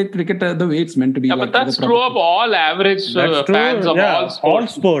never played cricket the way it's meant to be. Yeah, but that's true of all average fans of all sports. All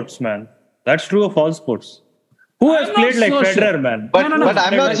sports, man. That's true of all sports. Who has played like Federer, man? But I'm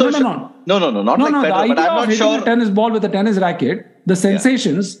not so sure. No, not like Federer. But I'm not sure. The tennis ball with a tennis racket, the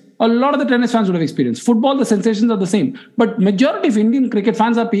sensations, a lot of the tennis fans would have experienced. Football, the sensations are the same. But majority of Indian cricket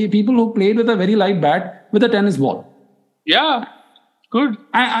fans are people who played with a very light bat with a tennis ball. Yeah, good.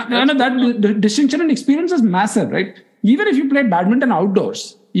 I know that distinction in experience is massive, right? Even if you played badminton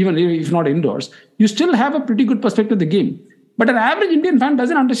outdoors, even if not indoors, you still have a pretty good perspective of the game. But an average Indian fan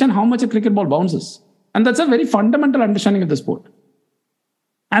doesn't understand how much a cricket ball bounces. And that's a very fundamental understanding of the sport.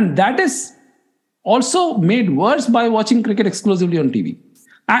 And that is also made worse by watching cricket exclusively on TV.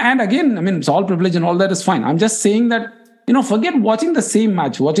 And again, I mean, it's all privilege and all that is fine. I'm just saying that, forget watching the same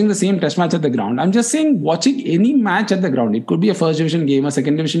match, watching the same test match at the ground. I'm just saying watching any match at the ground. It could be a first division game, a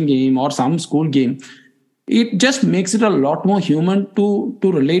second division game, or some school game. It just makes it a lot more human to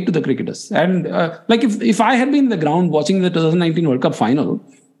relate to the cricketers. And like if I had been in the ground watching the 2019 World Cup final,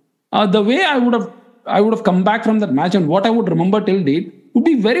 the way I would have come back from that match and what I would remember till date would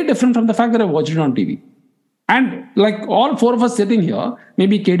be very different from the fact that I watched it on TV. And like all four of us sitting here,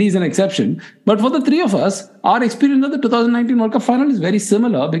 maybe KD is an exception, but for the three of us, our experience of the 2019 World Cup final is very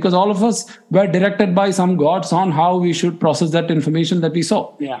similar because all of us were directed by some gods on how we should process that information that we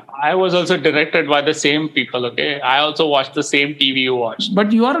saw. Yeah, I was also directed by the same people, okay? I also watched the same TV you watched.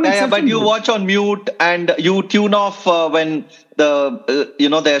 But you are an exception. Yeah, but you watch on mute and you tune off when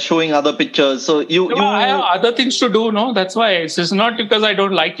they're showing other pictures. So I have other things to do, no? That's why. It's just not because I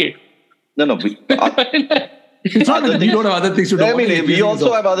don't like it. No. It's not that we don't have other things to do. I mean, we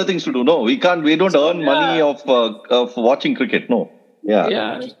also have other things to do. No, we can't. We don't earn money of watching cricket. No.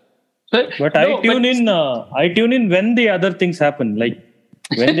 Yeah. But I tune in when the other things happen. Like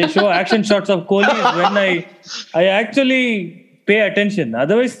when they show action shots of Kohli is when I actually pay attention.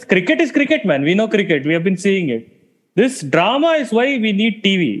 Otherwise, cricket is cricket, man. We know cricket. We have been seeing it. This drama is why we need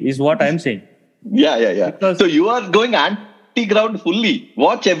TV, is what I'm saying. Yeah. Because so you are going anti-ground fully.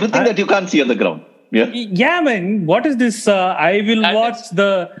 Watch everything that you can't see on the ground. Yeah, man. What is this? I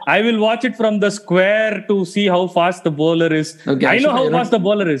will watch it from the square to see how fast the bowler is. Okay, I know how fast the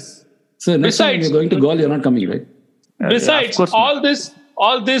bowler is. So next time you're going to Gaul, you're not coming, right? Besides, all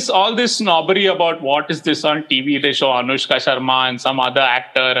this snobbery about what is this on TV? They show Anushka Sharma and some other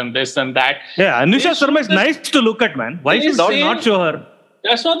actor and this and that. Yeah, Anushka Sharma is nice to look at, man. Why should they not show her?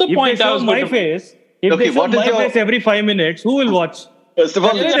 That's not the If point. they show my face, if Okay, they show what is my your- face every 5 minutes, who will watch? First of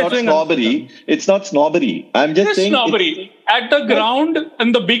all, Yeah, it's yeah, not doing snobbery. It's not snobbery. I'm just It's saying. snobbery. At the ground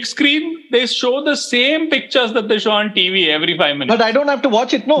and the big screen, they show the same pictures that they show on TV every 5 minutes. But I don't have to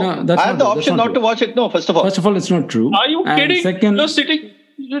watch it. No, No, that's I have not the true. That's option not not true. to watch it. No, first of all. First of all, it's not true. Are you And kidding? Second,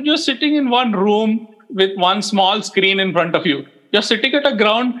 You're sitting in one room with one small screen in front of you. You're sitting at a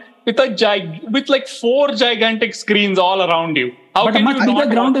ground with with like 4 gigantic screens all around you. How but a can much you not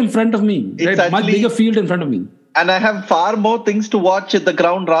bigger ground watch in front of me. It's Right? Much actually- bigger field in front of me. And I have far more things to watch at the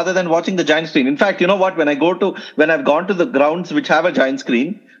ground rather than watching the giant screen. In fact, you know what? When I've gone to the grounds which have a giant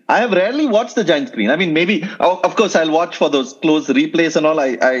screen, I have rarely watched the giant screen. I mean, maybe, of course, I'll watch for those close replays and all.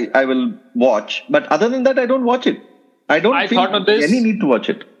 I will watch, but other than that, I don't watch it. I don't I feel thought of this- any need to watch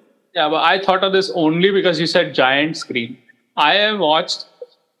it. Yeah, but I thought of this only because you said giant screen. I have watched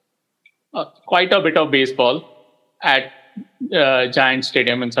quite a bit of baseball at Giant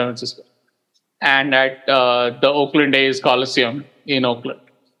Stadium in San Francisco and at the Oakland A's Coliseum in Oakland.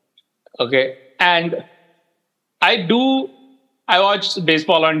 Okay. And I watch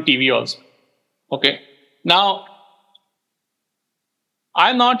baseball on TV also. Okay. Now,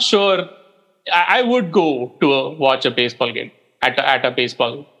 I'm not sure. I would go to watch a baseball game at a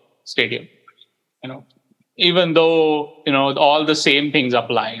baseball stadium, even though, all the same things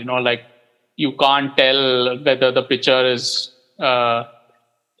apply, like you can't tell whether the pitcher is, I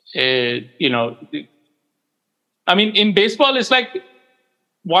mean, in baseball, it's like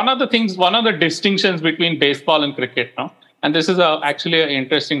one of the distinctions between baseball and cricket, and this is actually an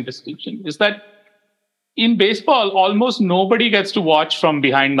interesting distinction, is that in baseball, almost nobody gets to watch from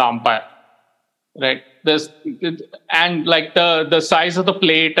behind the umpire, right? And like the size of the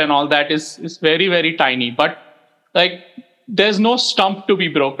plate and all that is very, very tiny, but like there's no stump to be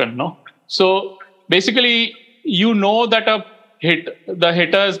broken, no? So basically, that the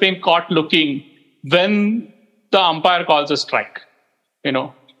hitter has been caught looking when the umpire calls a strike,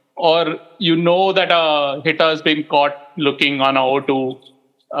 or that a hitter has been caught looking on a 0-2,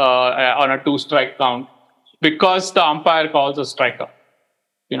 on a 2-strike count because the umpire calls a strikeout,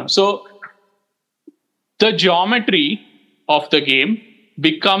 So the geometry of the game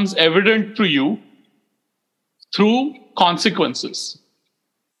becomes evident to you through consequences,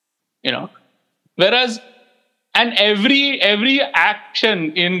 whereas, and every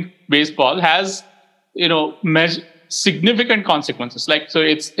action in baseball has, significant consequences. Like, so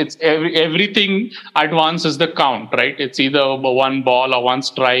it's everything at once is the count, right? It's either one ball or one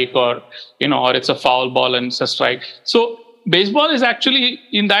strike, or it's a foul ball and it's a strike. So baseball is actually,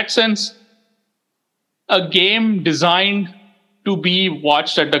 in that sense, a game designed to be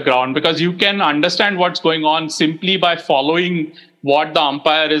watched at the ground, because you can understand what's going on simply by following what the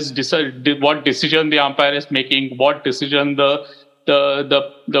umpire what decision the umpire is making, what decision the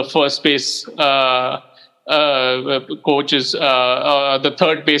first base coach is, the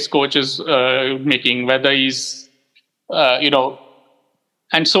third base coach is making, whether he's,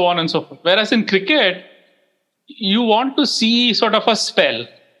 and so on and so forth. Whereas in cricket, you want to see sort of a spell,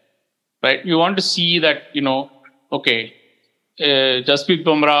 right? You want to see that, okay, Jasprit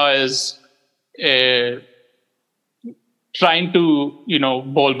Bumrah is trying to,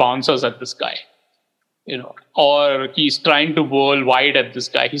 bowl bouncers at this guy, or he's trying to bowl wide at this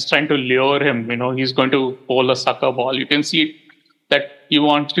guy. He's trying to lure him, he's going to bowl a sucker ball. You can see that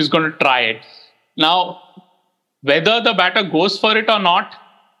he's going to try it. Now, whether the batter goes for it or not,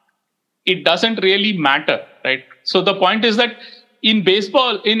 it doesn't really matter, right? So the point is that in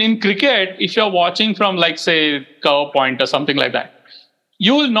baseball, in cricket, if you're watching from, like, say, cover point or something like that,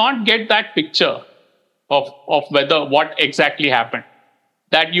 you will not get that picture of what exactly happened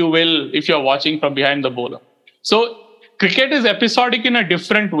that you will if you're watching from behind the bowler. So cricket is episodic in a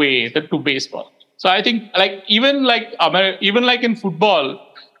different way to baseball. So I think, like, even like in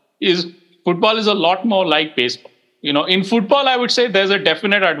football is a lot more like baseball. In football, I would say there's a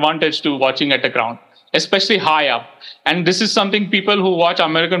definite advantage to watching at the ground, especially high up. And this is something people who watch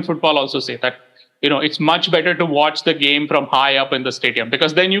American football also say, that, it's much better to watch the game from high up in the stadium,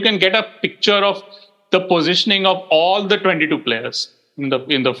 because then you can get a picture of the positioning of all the 22 players in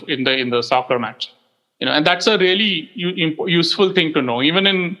the soccer match. And that's a really useful thing to know. Even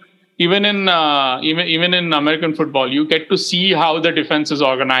in American football, you get to see how the defense is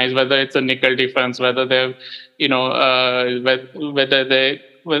organized, whether it's a nickel defense, whether they're,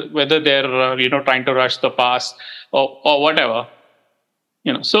 whether they're trying to rush the pass or whatever.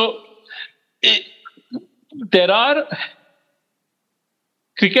 So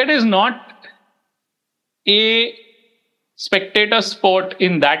cricket is not a spectator sport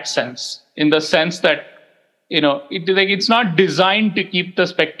in that sense, in the sense that, it's not designed to keep the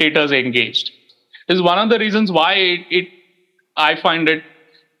spectators engaged. This is one of the reasons why I find it,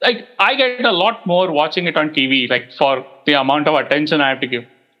 like, I get a lot more watching it on TV, like, for the amount of attention I have to give.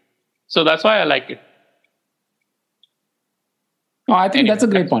 So that's why I like it. No, I think that's a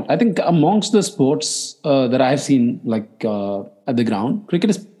great point. I think amongst the sports that I've seen, like at the ground, cricket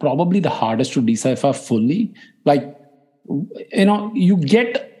is probably the hardest to decipher fully. Like, you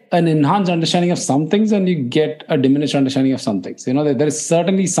get an enhanced understanding of some things and you get a diminished understanding of some things. There is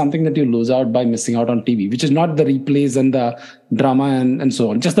certainly something that you lose out by missing out on TV, which is not the replays and the drama and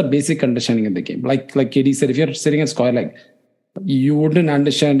so on, just the basic understanding of the game. Like KD said, if you're sitting at square leg, you wouldn't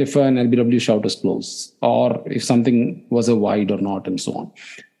understand if an LBW shout was close or if something was a wide or not and so on,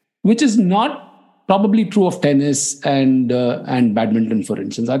 which is not probably true of tennis and badminton, for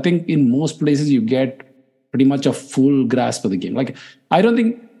instance. I think in most places you get pretty much a full grasp of the game. Like, I don't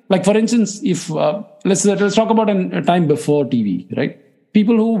think, like, for instance, if let's talk about a time before TV, right?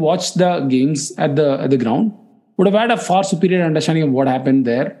 People who watched the games at the ground would have had a far superior understanding of what happened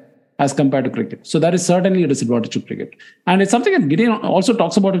there as compared to cricket. So that is certainly a disadvantage of cricket, and it's something that Gideon also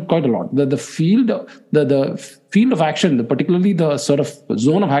talks about it quite a lot. The field of action, particularly the sort of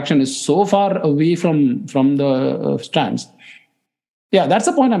zone of action, is so far away from the stands. Yeah, that's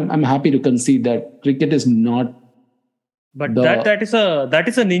the point. I'm happy to concede that cricket is not. But that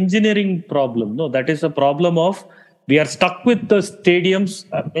is an engineering problem. No, that is a problem of, we are stuck with the stadiums,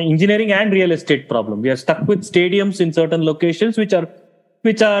 engineering and real estate problem. We are stuck with stadiums in certain locations which are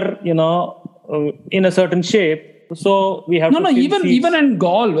in a certain shape. So we have even in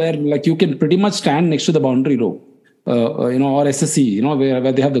golf, where, like, you can pretty much stand next to the boundary rope, or SSC,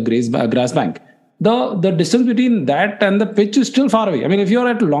 where they have the grass bank. The distance between that and the pitch is still far away. I mean, if you're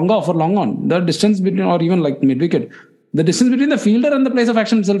at long on, the distance between, or even like mid wicket, the distance between the fielder and the place of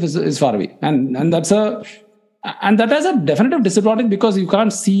action itself is far away, and that has a definitive disadvantage because you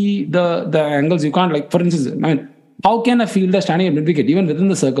can't see the angles. You can't, like, for instance, I mean, how can a fielder standing at mid wicket, even within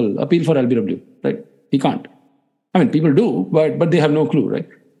the circle, appeal for LBW? Right? He can't. I mean, people do, but they have no clue, right?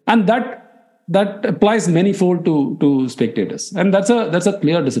 And that applies manifold to spectators, and that's a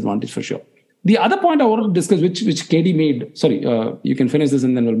clear disadvantage for sure. The other point I wanted to discuss, which KD made. Sorry, you can finish this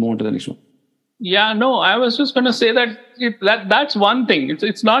and then we'll move on to the next one. Yeah, no, I was just going to say that's one thing.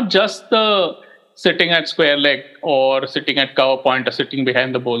 It's not just the sitting at square leg or sitting at cover point or sitting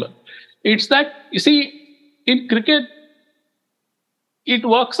behind the bowler. It's that, you see, in cricket, it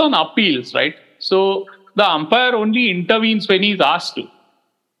works on appeals, right? So the umpire only intervenes when he's asked to,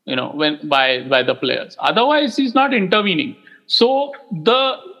 when by the players. Otherwise, he's not intervening. So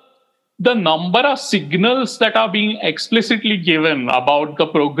the number of signals that are being explicitly given about the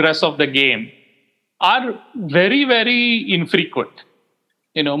progress of the game are very, very infrequent.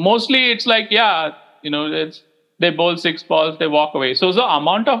 Mostly it's like, they bowl 6 balls, they walk away. So the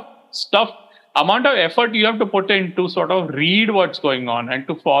amount of effort you have to put in to sort of read what's going on and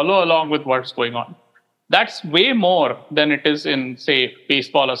to follow along with what's going on, that's way more than it is in, say,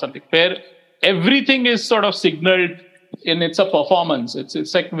 baseball or something, where everything is sort of signaled in it's a performance.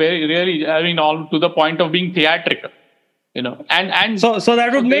 It's like very, really, I mean, all to the point of being theatrical, and so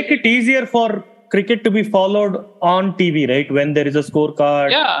that would make it easier for cricket to be followed on TV, right? When there is a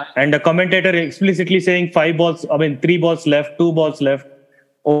scorecard, and the commentator explicitly saying 3 balls left, 2 balls left,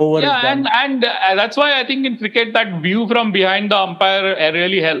 over. Yeah, and that's why I think in cricket that view from behind the umpire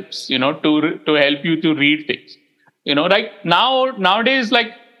really helps, to help you to read things. Like nowadays,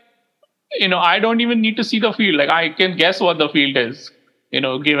 like, I don't even need to see the field. Like, I can guess what the field is,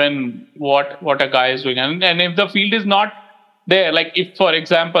 given what a guy is doing. And if the field is not there, like if, for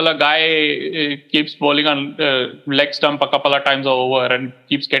example, a guy keeps bowling on leg stump a couple of times over and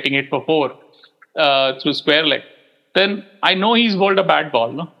keeps getting it for 4 through square leg, then I know he's bowled a bad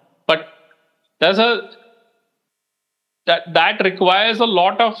ball. No? But that requires a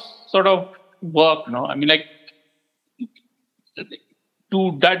lot of sort of work. No, I mean, like,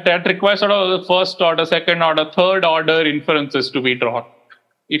 that requires sort of the first order, second order, third order inferences to be drawn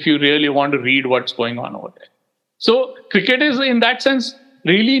if you really want to read what's going on over there. So cricket is, in that sense,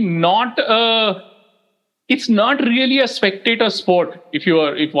 really not it's not really a spectator sport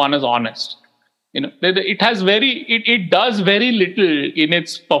if one is honest. It does very little in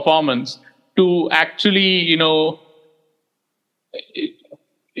its performance to actually,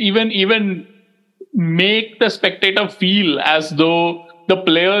 even make the spectator feel as though the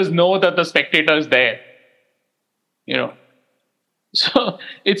players know that the spectator is there. So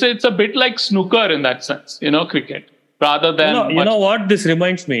it's a bit like snooker in that sense, cricket, rather than. You know what this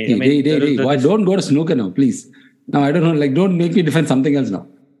reminds me. Why don't go to snooker now, please? No, I don't know. Like, don't make me defend something else now.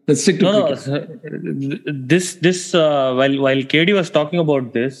 Let's stick to No, cricket. this while KD was talking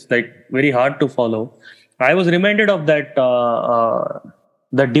about this, like very hard to follow. I was reminded of that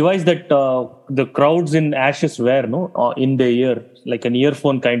the device that the crowds in Ashes wear, in the ear, like an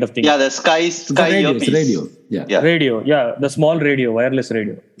earphone kind of thing. Yeah, the Sky It's a radio, earpiece. it's radio. Yeah. Radio, the small radio, wireless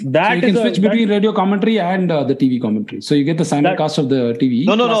radio. So you can switch between radio commentary and the TV commentary. So you get the simulcast of the TV.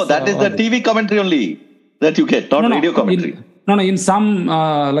 No. That is the TV commentary only that you get, not radio commentary. In some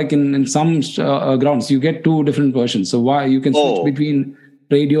like in some grounds you get two different versions. So why you can switch between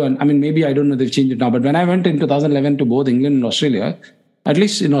radio and maybe I don't know, they've changed it now. But when I went in 2011 to both England and Australia, at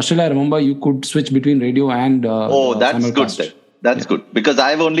least in Australia I remember you could switch between radio and that's good then. That's good, because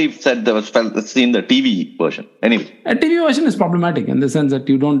I've only seen the TV version. Anyway, a TV version is problematic in the sense that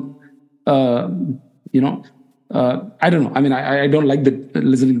you don't I don't know. I don't like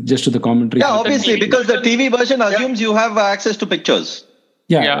listening just to the commentary. Yeah, obviously, because the TV version assumes you have access to pictures.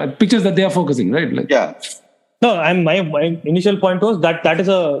 Yeah, pictures that they are focusing, right? No, my initial point was that is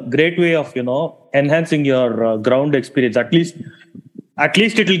a great way of enhancing your ground experience. At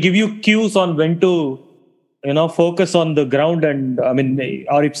least it will give you cues on when to focus on the ground, and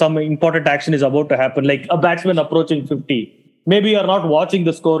or if some important action is about to happen, like a batsman approaching 50. Maybe you're not watching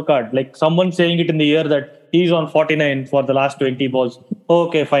the scorecard, like someone saying it in the ear that he's on 49 for the last 20 balls.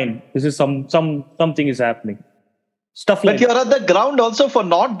 Okay, fine. This is something is happening. Stuff like that. But you're at the ground also for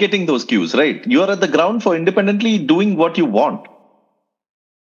not getting those cues, right? You're at the ground for independently doing what you want.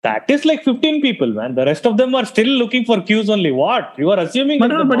 That is like 15 people, man. The rest of them are still looking for cues only. What? You are assuming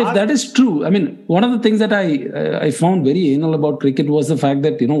but if that is true, one of the things that I found very anal about cricket was the fact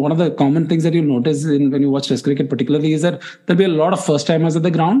that, one of the common things that you'll notice when you watch Test cricket particularly is that there'll be a lot of first timers at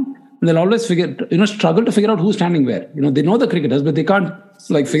the ground. And they'll always struggle to figure out who's standing where. They know the cricketers, but they can't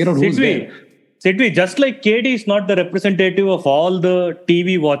figure out who's there. Sidvi, just like KD is not the representative of all the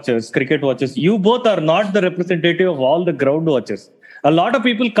TV watchers, cricket watchers, you both are not the representative of all the ground watchers. A lot of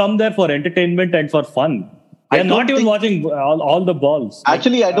people come there for entertainment and for fun. They're not even watching all the balls.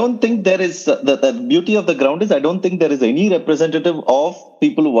 Actually, I don't think there is, the beauty of the ground is I don't think there is any representative of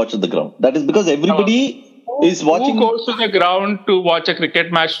people who watch at the ground. That is because everybody is watching. Who goes to the ground to watch a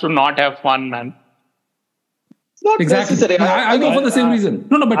cricket match to not have fun, man? Not exactly. necessary. I go for the same reason.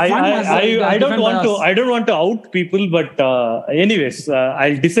 No, but I don't want to out people, but anyways,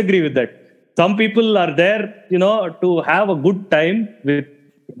 I'll disagree with that. Some people are there, to have a good time with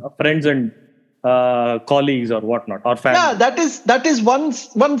friends and colleagues or whatnot, or family. Yeah, that is one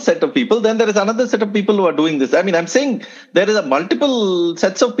set of people. Then there is another set of people who are doing this. I'm saying there is a multiple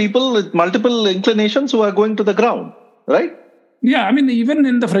sets of people with multiple inclinations who are going to the ground, right? Yeah, even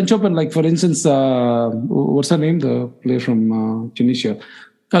in the French Open, like for instance, what's her name? The player from Tunisia.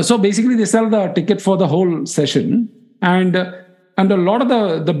 So basically, they sell the ticket for the whole session, and a lot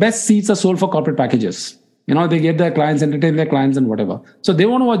of the best seats are sold for corporate packages. They get their clients, entertain their clients, and whatever. So they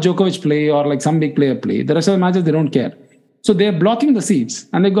want to watch Djokovic play or like some big player play. The rest of the matches they don't care. So they're blocking the seats,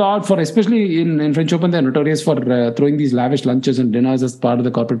 and they go out for, especially in French Open, they're notorious for throwing these lavish lunches and dinners as part of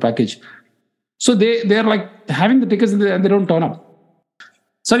the corporate package. So they're like having the tickets and they don't turn up.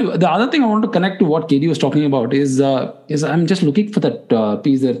 Sorry, the other thing I want to connect to what KD was talking about is I'm just looking for that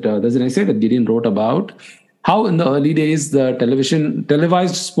piece that there's an essay that Gideon wrote about how in the early days the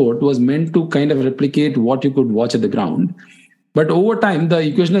televised sport was meant to kind of replicate what you could watch at the ground. But over time, the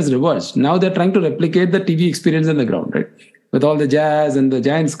equation has reversed. Now they're trying to replicate the TV experience on the ground, right? With all the jazz and the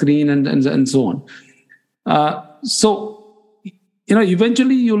giant screen and so on. So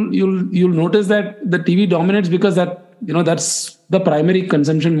eventually you'll notice that the TV dominates because that's the primary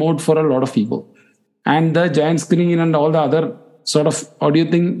consumption mode for a lot of people, and the giant screen and all the other sort of audio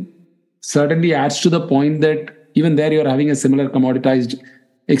thing certainly adds to the point that even there you're having a similar commoditized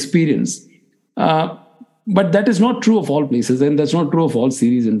experience. But that is not true of all places, and that's not true of all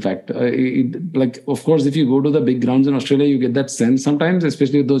series. In fact, of course, if you go to the big grounds in Australia, you get that sense sometimes,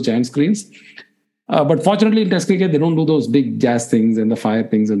 especially with those giant screens. But fortunately, in Test cricket, they don't do those big jazz things and the fire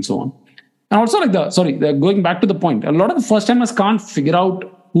things and so on. And also, going back to the point, a lot of the first timers can't figure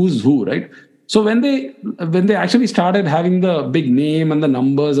out who's who, right? So when they actually started having the big name and the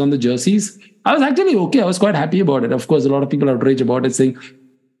numbers on the jerseys, I was actually okay. I was quite happy about it. Of course, a lot of people outrage about it, saying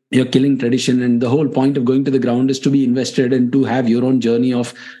you're killing tradition, and the whole point of going to the ground is to be invested and to have your own journey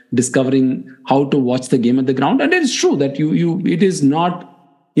of discovering how to watch the game at the ground. And it's true that it is not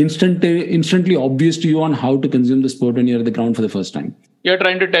instantly obvious to you on how to consume the sport when you're at the ground for the first time. You're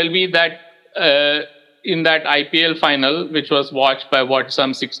trying to tell me that in that IPL final, which was watched by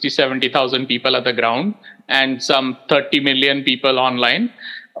some 60,000-70,000 people at the ground and some 30 million people online,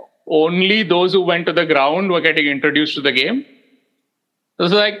 only those who went to the ground were getting introduced to the game?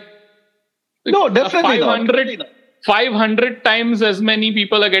 It's like No, definitely 500 times as many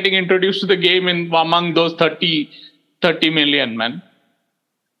people are getting introduced to the game among those 30 million, man.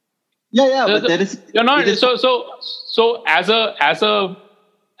 Yeah, but there is. You're not so as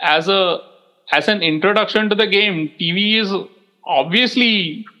an introduction to the game, TV is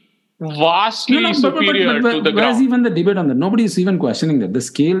obviously vastly superior to the where's ground. even the debate on that? Nobody is even questioning that. The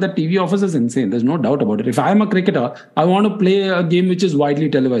scale that TV offers is insane. There's no doubt about it. If I'm a cricketer, I want to play a game which is widely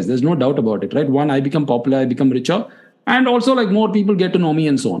televised. There's no doubt about it, right? One, I become popular, I become richer, and also like more people get to know me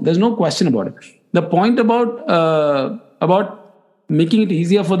and so on. There's no question about it. The point about making it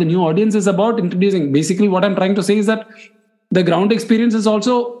easier for the new audience is about introducing. Basically, what I'm trying to say is that the ground experience is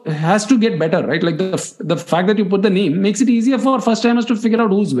also has to get better, right? Like the fact that you put the name makes it easier for first timers to figure out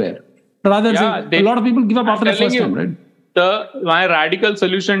who's where. Rather than a lot of people give up after the first time, right? My radical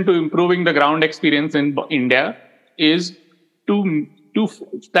solution to improving the ground experience in India is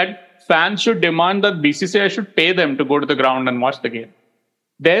that fans should demand that BCCI should pay them to go to the ground and watch the game.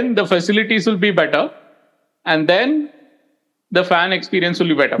 Then the facilities will be better, and then the fan experience will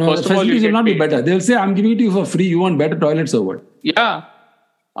be better. No, First the of all, facilities will not be better. They'll say, "I'm giving it to you for free. You want better toilets or what?" Yeah,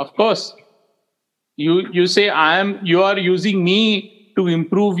 of course. You say you are using me to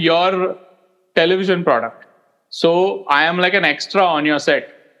improve your television product, so I am like an extra on your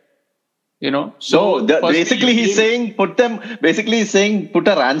set. So basically he's saying put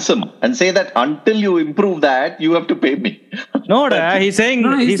a ransom and say that until you improve that, you have to pay me. He's saying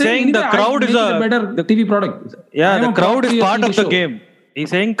the crowd is a better TV product. Yeah, the crowd is part of the game.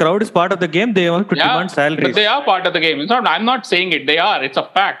 He's saying crowd is part of the game. They have to demand salaries. But they are part of the game. I'm not saying it. They are. It's a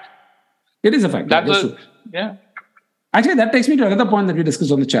fact. It is a fact. Yeah. Actually, that takes me to another point that we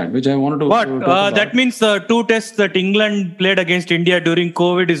discussed on the chat, which I wanted to. What? That means the 2 tests that England played against India during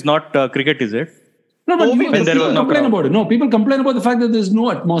COVID is not cricket, is it? No, but people complain about it. No, people complain about the fact that there's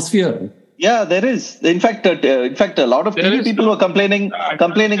no atmosphere. Yeah, there is. In fact, a lot of TV people were complaining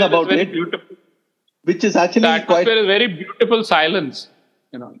about it, beautiful. Which is actually the atmosphere is very beautiful silence.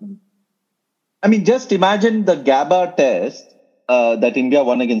 I mean, just imagine the Gabba test that India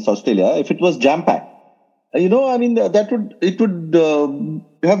won against Australia. If it was jam-packed, I mean, it would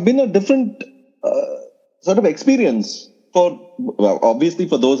have been a different sort of experience obviously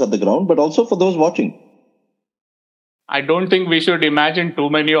for those at the ground, but also for those watching. I don't think we should imagine too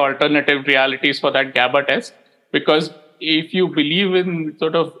many alternative realities for that Gabba test, because if you believe in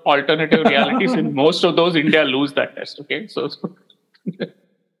sort of alternative realities, in most of those, India lose that test. Okay, so.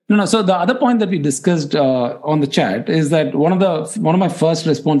 No. So the other point that we discussed on the chat is that one of my first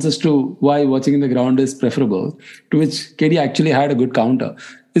responses to why watching in the ground is preferable, to which KD actually had a good counter,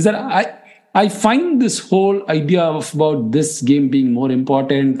 is that I find this whole idea about this game being more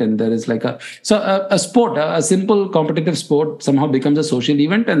important, and there is like a sport, a simple competitive sport somehow becomes a social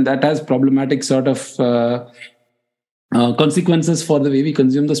event, and that has problematic sort of consequences for the way we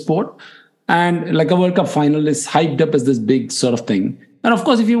consume the sport. And like a World Cup final is hyped up as this big sort of thing. And of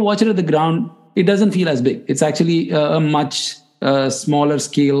course, if you watch it at the ground, it doesn't feel as big. It's actually a much smaller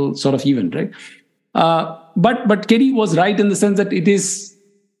scale sort of event, right? But Kerry was right in the sense that it is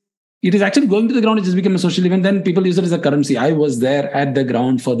actually going to the ground. It just become a social event. Then people use it as a currency. I was there at the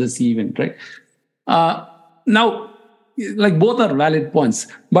ground for this event, right? Now, like both are valid points.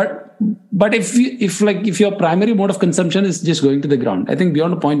 But if your primary mode of consumption is just going to the ground, I think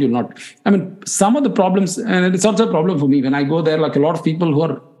beyond a point you'll not. I mean, some of the problems, and it's also a problem for me when I go there. Like a lot of people who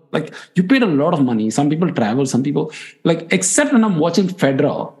are like, you paid a lot of money. Some people travel. Some people except when I'm watching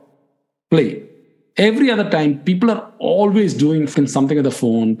Federer play. Every other time, people are always doing something with the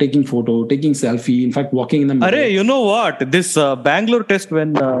phone, taking photo, taking selfie, in fact, walking in the middle. You know what? This Bangalore test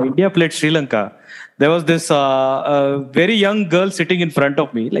when India played Sri Lanka, there was this very young girl sitting in front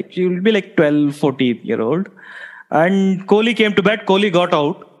of me. Like she will be like 12, 14-year-old. And Kohli came to bat. Kohli got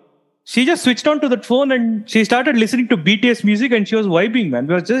out. She just switched on to that phone and she started listening to BTS music and she was vibing, man.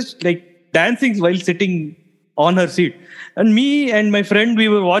 We were just like dancing while sitting on her seat. And me and my friend, we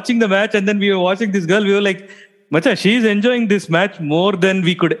were watching the match and then we were watching this girl. We were like, Macha, she's enjoying this match more than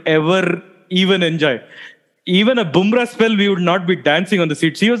we could ever even enjoy. Even a Bumrah spell, we would not be dancing on the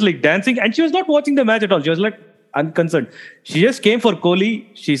seat. She was like dancing and she was not watching the match at all. She was like unconcerned. She just came for Kohli.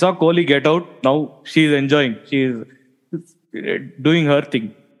 She saw Kohli get out. Now she's enjoying. She's doing her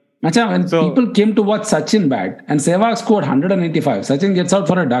thing. Macha, when people came to watch Sachin bat and Sehwag scored 185, Sachin gets out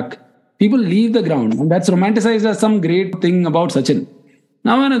for a duck. People leave the ground, and that's romanticized as some great thing about Sachin.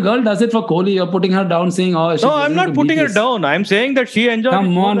 Now, when a girl does it for Kohli, you're putting her down, saying, "Oh, no, I'm not putting her down. I'm saying that she enjoyed."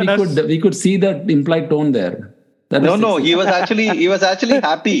 Come on, we could see that implied tone there. No, he was actually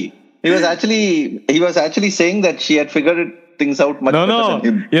happy. He was actually saying that she had figured it things out much better than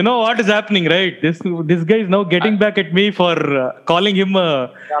him. You know what is happening, right? This guy is now getting back at me for calling him a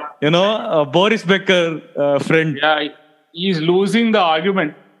Boris Becker friend. Yeah, he's losing the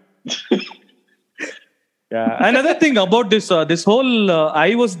argument. Yeah. Another thing about this whole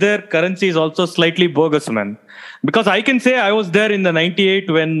I was there currency is also slightly bogus, man. Because I can say I was there in the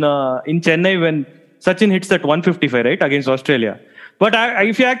 98 when in Chennai when Sachin hits that 155, right, against Australia. But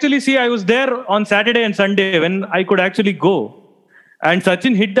if you actually see, I was there on Saturday and Sunday when I could actually go. And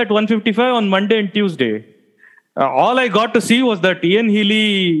Sachin hit that 155 on Monday and Tuesday. All I got to see was that Ian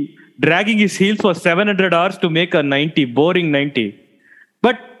Healy dragging his heels for 700 hours to make a 90, boring 90.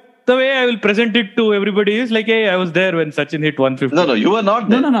 But the way I will present it to everybody is like, hey, I was there when Sachin hit 150. No, you were not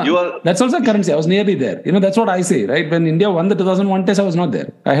there. No. That's also currency. I was nearly there. That's what I say, right? When India won the 2001 test, I was not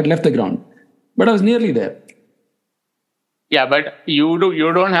there. I had left the ground. But I was nearly there. Yeah, but you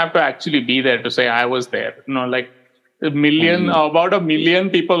don't have to actually be there to say I was there. Like about a million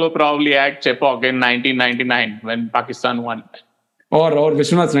people were probably at Chepauk in 1999 when Pakistan won. Or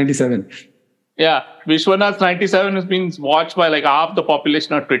Vishwanath's 97. Yeah, Vishwanath's 97 has been watched by like half the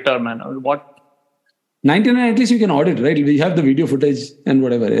population on Twitter, man. What? 99 at least you can audit, right? We have the video footage and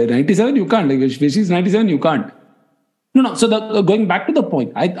whatever. 97 you can't. Like Vishy's 97 you can't. No. So going back to the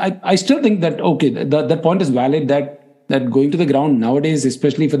point, I still think that that point is valid. That going to the ground nowadays,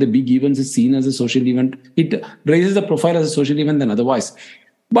 especially for the big events, is seen as a social event. It raises the profile as a social event than otherwise.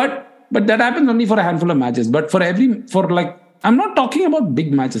 But that happens only for a handful of matches. But I'm not talking about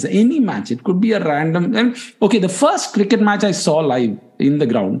big matches. Any match, it could be a random. The first cricket match I saw live in the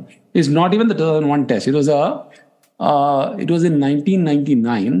ground is not even the 2001 Test. It was in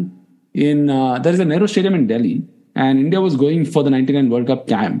 1999 there is a Nehru Stadium in Delhi, and India was going for the 99 World Cup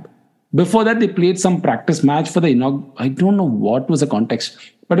camp. Before that, they played some practice match for the I don't know what was the context,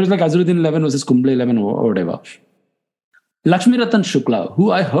 but it was like Azharuddin 11 versus Kumble 11 or whatever. Lakshmiratan Shukla,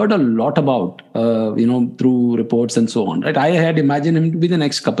 who I heard a lot about, through reports and so on, right? I had imagined him to be the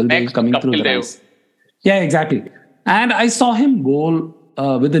next Kapil Dev coming through the ranks. Yeah, exactly. And I saw him bowl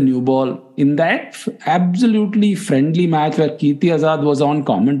with the new ball in that absolutely friendly match where Kirti Azad was on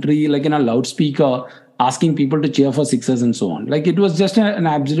commentary, like in a loudspeaker, asking people to cheer for sixers and so on. Like it was just an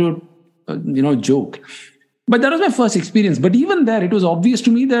absolute, joke. But that was my first experience. But even there, it was obvious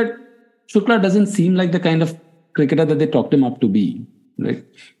to me that Shukla doesn't seem like the kind of cricketer that they talked him up to be, right?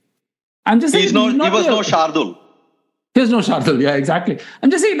 I'm just saying he was no Shardul. He was no Shardul, yeah, exactly.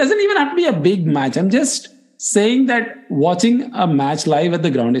 I'm just saying it doesn't even have to be a big match. I'm just saying that watching a match live at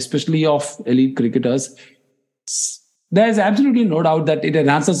the ground, especially of elite cricketers, there's absolutely no doubt that it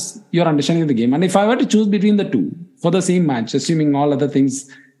enhances your understanding of the game. And if I were to choose between the two for the same match, assuming all other things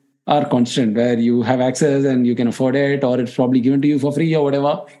are constant, where you have access and you can afford it, or it's probably given to you for free or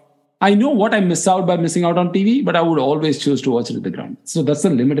whatever, I know what I miss out by missing out on TV, but I would always choose to watch it at the ground. So that's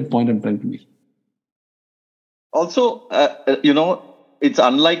the limited point I'm trying to make. Also, it's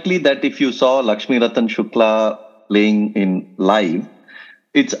unlikely that if you saw Lakshmiratan Shukla playing in live,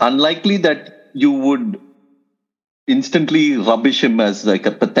 it's unlikely that you would instantly rubbish him as like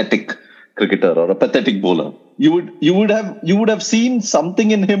a pathetic cricketer or a pathetic bowler. You would have seen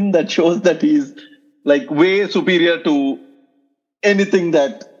something in him that shows that he's like way superior to anything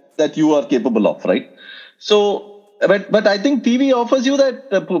that you are capable of, right? So, but I think TV offers you that,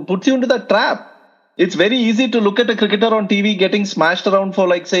 puts you into that trap. It's very easy to look at a cricketer on TV getting smashed around for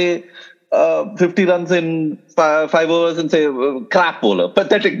like, say, 50 runs in 5 overs and say, crap bowler,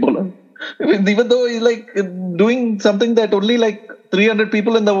 pathetic bowler. Even though he's like doing something that only like 300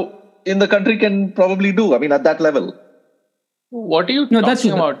 people in the country can probably do. I mean, at that level. What are you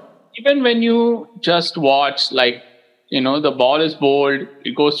talking about? Even when you just watch, the ball is bowled,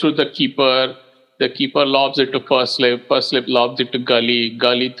 it goes through the keeper lobs it to first slip lobs it to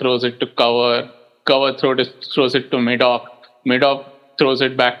gully throws it to cover throws it to mid-off throws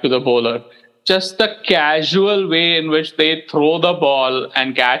it back to the bowler. Just the casual way in which they throw the ball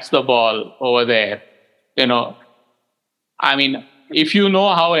and catch the ball over there, I mean, if you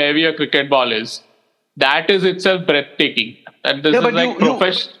know how heavy a cricket ball is, that is itself breathtaking. This is like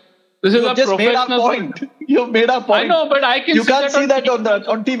professional. This is a professional. You've made a point. I know, but I can. You can't see that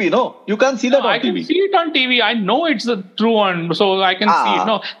on TV. No, you can't see that on TV. I can see it on TV. I know it's the true one, so I can see it.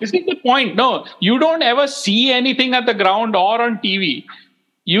 No, this is the point. No, you don't ever see anything at the ground or on TV.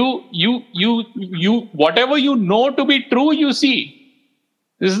 You whatever you know to be true, you see.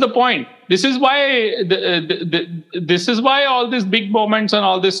 This is the point. This is why this is why all these big moments and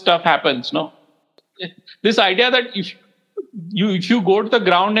all this stuff happens. No, this idea that if you go to the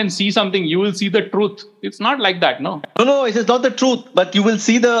ground and see something, you will see the truth. It's not like that, no. No, it is not the truth. But you will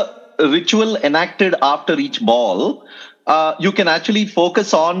see the ritual enacted after each ball, you can actually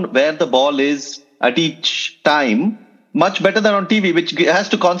focus on where the ball is at each time much better than on TV, which has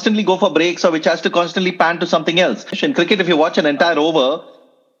to constantly go for breaks or which has to constantly pan to something else. In cricket, if you watch an entire over,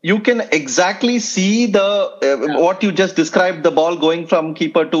 you can exactly see what you just described, the ball going from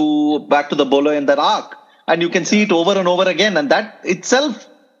keeper to back to the bowler in that arc. And you can see it over and over again. And that itself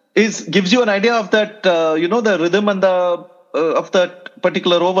gives you an idea of that, the rhythm and of that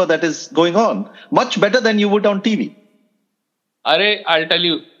particular over that is going on. Much better than you would on TV. I'll tell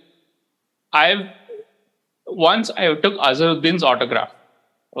you, once I took Azharuddin's autograph.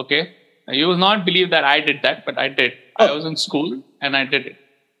 Okay. You will not believe that I did that, but I did. Oh. I was in school and I did it.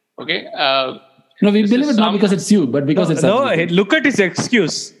 Okay. No, we believe it not because it's you, but because it's Azharuddin. Look at his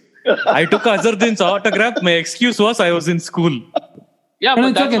excuse. I took Azharuddin's autograph. My excuse was I was in school. Yeah, No, but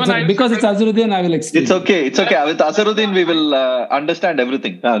it's that's okay. when Because it's Azharuddin, I will explain. It's okay. With Azharuddin, we will understand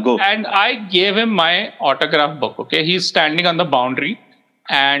everything. Go. And I gave him my autograph book. Okay. He's standing on the boundary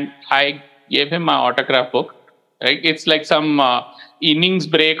and I gave him my autograph book. Right. It's like some innings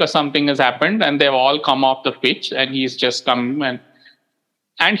break or something has happened and they've all come off the pitch and he's just come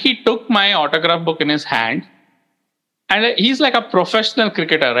and he took my autograph book in his hand. And he's like a professional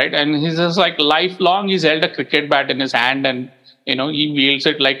cricketer, right? And he's just like lifelong, he's held a cricket bat in his hand and, he wields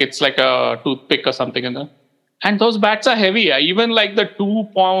it like it's like a toothpick or something. And those bats are heavy. Even like the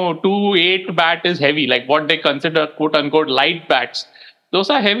 2.28 bat is heavy, like what they consider quote unquote light bats. Those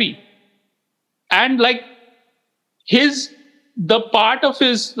are heavy. And like the part of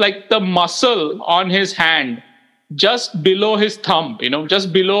his, like the muscle on his hand, just below his thumb,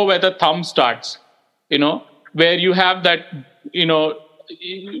 just below where the thumb starts, where you have that,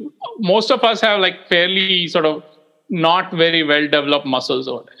 most of us have like fairly sort of not very well developed muscles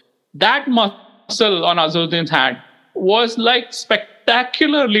over there. That muscle on Azharuddin's hand was like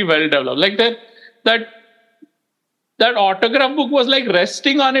spectacularly well developed. Like that autograph book was like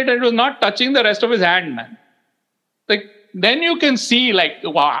resting on it and it was not touching the rest of his hand, man. Like then you can see like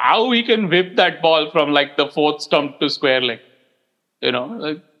wow, how he can whip that ball from like the fourth stump to square leg.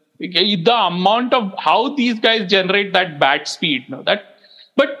 Like, the amount of how these guys generate that bat speed. But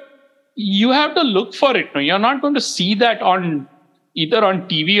you have to look for it. You're not going to see that either on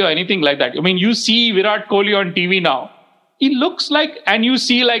TV or anything like that. I mean, you see Virat Kohli on TV now. He looks like, and you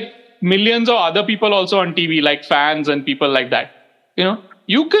see like millions of other people also on TV, like fans and people like that.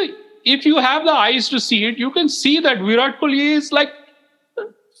 You could, if you have the eyes to see it, you can see that Virat Kohli is like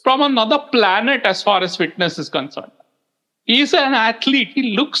from another planet as far as fitness is concerned. He's an athlete.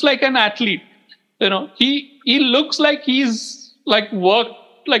 He looks like an athlete. He looks like he's like worked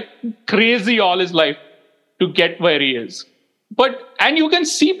like crazy all his life to get where he is. And you can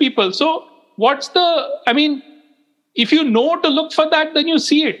see people. So if you know to look for that, then you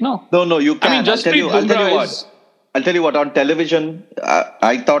see it. No, you can. I'll tell you what. On television,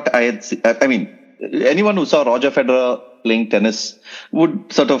 I thought I had. Anyone who saw Roger Federer playing tennis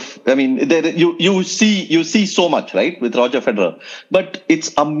would sort of. You see so much, right, with Roger Federer. But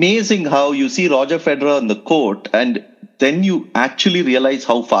it's amazing how you see Roger Federer on the court, and then you actually realize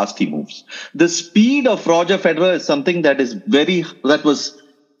how fast he moves. The speed of Roger Federer is something that was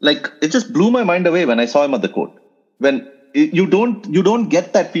like it just blew my mind away when I saw him at the court. When you don't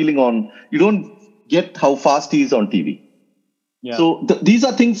get that feeling you don't get how fast he is on TV. Yeah. So these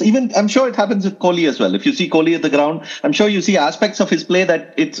are things, even I'm sure it happens with Kohli as well. If you see Kohli at the ground, I'm sure you see aspects of his play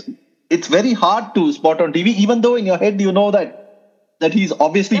that it's very hard to spot on TV, even though in your head you know that he's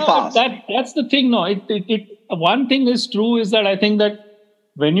obviously fast. That's the thing. No, one thing is true is that I think that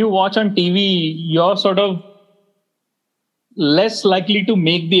when you watch on TV, you're sort of less likely to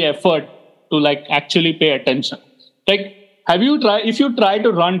make the effort to like actually pay attention. Like, if you try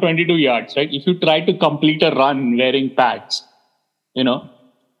to run 22 yards, right? If you try to complete a run wearing pads,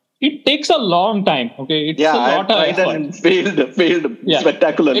 it takes a long time. Okay. It's a lot of effort. And failed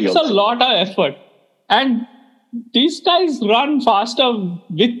spectacularly. It's a lot of effort. And these guys run faster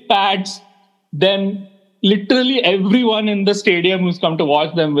with pads than literally everyone in the stadium who's come to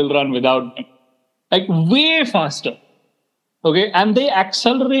watch them will run without them. Like way faster. Okay. And they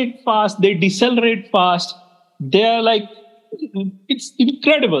accelerate fast. They decelerate fast. They're like, it's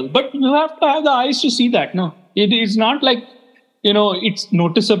incredible. But you have to have the eyes to see that. No, it is not like, it's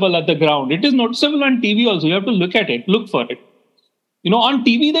noticeable at the ground. It is noticeable on TV also. You have to look at it, look for it. On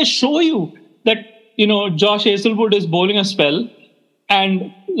TV, they show you that, Josh Hazelwood is bowling a spell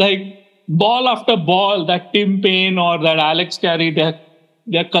and like ball after ball, that Tim Payne or that Alex Carey,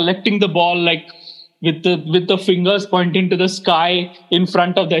 they're collecting the ball like with the fingers pointing to the sky in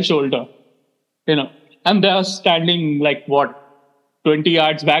front of their shoulder, and they're standing like 20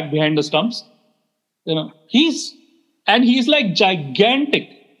 yards back behind the stumps, And he's like gigantic.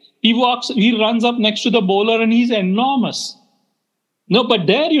 He runs up next to the bowler and he's enormous. No, but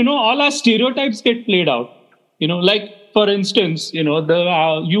there, all our stereotypes get played out. Like, for instance,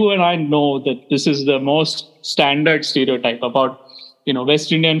 you and I know that this is the most standard stereotype about,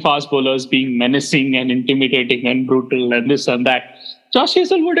 West Indian fast bowlers being menacing and intimidating and brutal and this and that. Josh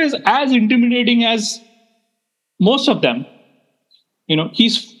Hazlewood is as intimidating as most of them.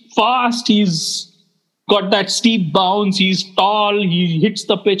 He's fast, he's got that steep bounce, he's tall, he hits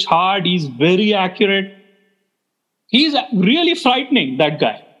the pitch hard, he's very accurate. He's really frightening, that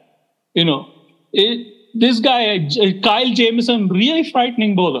guy. This guy, Kyle Jamieson, really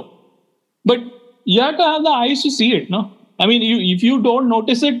frightening bowler. But you have to have the eyes to see it, no? I mean, if you don't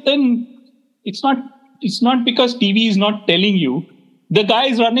notice it, then it's not because TV is not telling you. The guy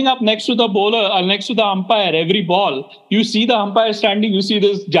is running up next to the bowler or next to the umpire every ball. You see the umpire standing, you see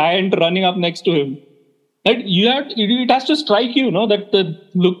this giant running up next to him. Right? It has to strike you, that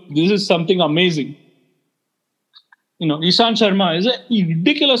look, this is something amazing. Ishant Sharma is a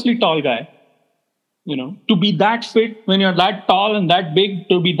ridiculously tall guy. To be that fit when you're that tall and that big,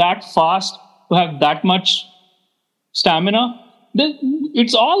 to be that fast, to have that much stamina,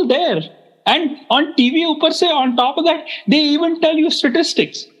 it's all there. And on TV, on top of that, they even tell you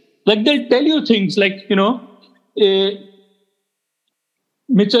statistics. Like they'll tell you things like,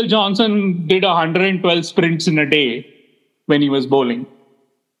 Mitchell Johnson did 112 sprints in a day when he was bowling.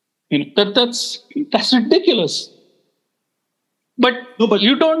 That's ridiculous. But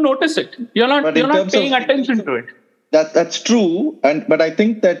you don't notice it. You're not paying attention to it. That's true. But I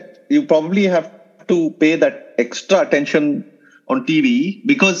think that you probably have to pay that extra attention on TV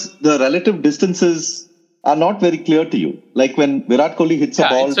because the relative distances are not very clear to you. Like when Virat Kohli hits a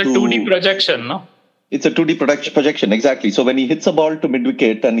ball it's a 2D projection, no? It's a 2D projection, exactly. So when he hits a ball to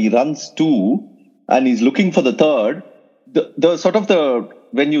mid-wicket and he runs 2 and he's looking for the third,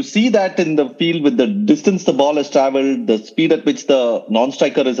 when you see that in the field with the distance the ball has traveled, the speed at which the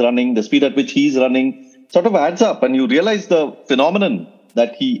non-striker is running, the speed at which he's running, sort of adds up and you realize the phenomenon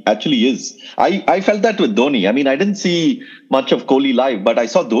that he actually is. I felt that with Dhoni. I mean, I didn't see much of Kohli live, but I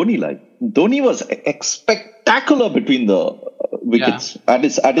saw Dhoni live. Dhoni was spectacular between the wickets at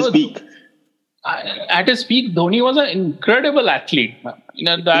his peak. At his peak, Dhoni was an incredible athlete.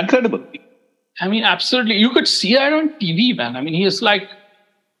 Incredible. I mean, absolutely. You could see it on TV, man. I mean, he was like,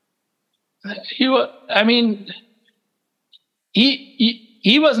 he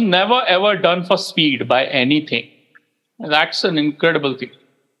was never ever done for speed by anything. That's an incredible thing.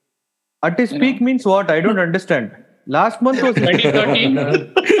 At his peak means what? I don't understand. Last month was 2013.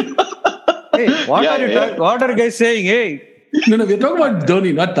 Hey, what are you guys saying? Hey. No, we're talking about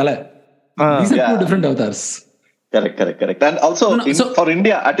Dhoni, not Tala. These are two different avatars. Correct. And also for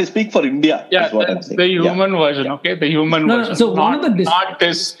India, at his peak for India, is what I'm saying. The human version, okay? The human version. So not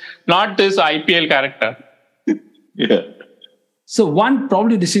this IPL character. Yeah. So one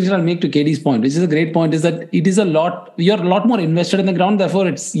probably distinction I'll make to KD's point, which is a great point, is that it is you're a lot more invested in the ground, therefore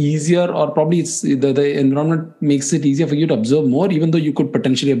it's easier, or probably it's the environment makes it easier for you to observe more, even though you could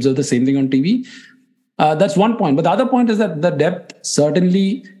potentially observe the same thing on TV. That's one point. But the other point is that the depth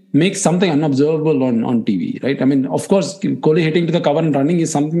certainly makes something unobservable on TV, right? I mean, of course, Kohli hitting to the cover and running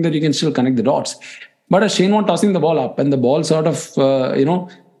is something that you can still connect the dots. But a Shane Warne tossing the ball up and the ball sort of,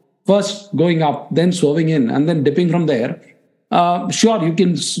 first going up, then swerving in and then dipping from there. Sure, you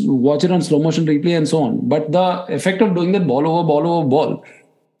can watch it on slow motion replay and so on. But the effect of doing that ball over ball,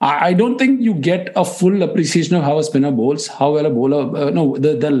 I don't think you get a full appreciation of how a spinner bowls, how well a bowler,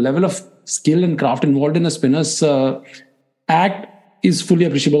 the level of skill and craft involved in a spinner's act is fully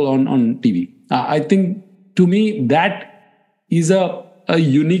appreciable on TV. I think, to me, that is a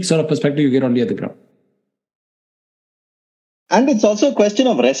unique sort of perspective you get on the other ground. And it's also a question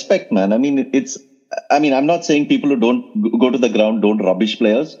of respect, man. I mean, I'm not saying people who don't go to the ground don't rubbish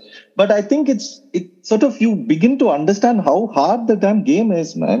players, but I think it's sort of, you begin to understand how hard the damn game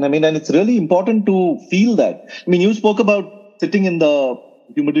is, man. I mean, and it's really important to feel that. I mean, you spoke about sitting in the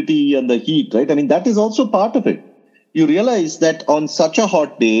humidity and the heat, right? I mean, that is also part of it. You realize that on such a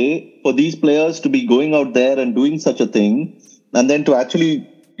hot day, for these players to be going out there and doing such a thing, and then to actually,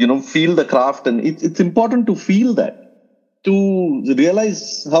 feel the craft, and it's important to feel that, to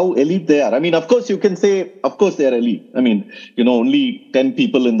realize how elite they are. I mean, of course, you can say, of course, they are elite. I mean, only 10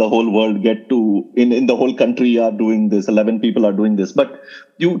 people in the whole world get to, in the whole country are doing this, 11 people are doing this. But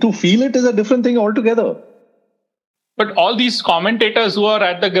to feel it is a different thing altogether. But all these commentators who are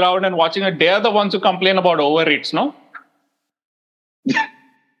at the ground and watching it, they are the ones who complain about overrates, no?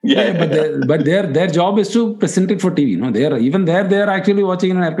 But their job is to present it for TV. They are actually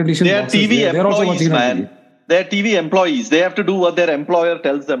watching an air conditioned. They are TV employees, they're also watching man. They're TV employees. They have to do what their employer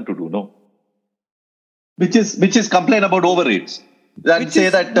tells them to do. No, which is complain about over rates. And say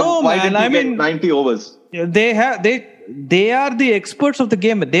that why didn't you get 90 overs? They are the experts of the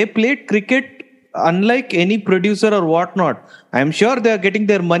game. They played cricket unlike any producer or whatnot. I'm sure they are getting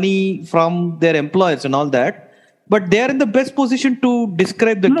their money from their employers and all that. But they are in the best position to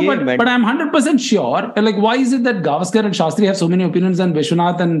describe the game. But I'm 100% sure. Like, why is it that Gavaskar and Shastri have so many opinions and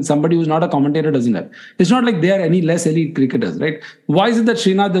Vishwanath and somebody who's not a commentator doesn't have? It's not like they are any less elite cricketers, right? Why is it that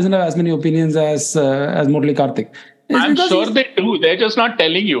Srinath doesn't have as many opinions as Murali Karthik? I'm sure they do. They're just not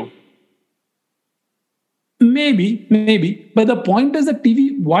telling you. Maybe. But the point is that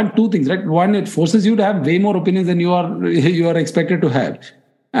TV want two things, right? One, it forces you to have way more opinions than you are expected to have.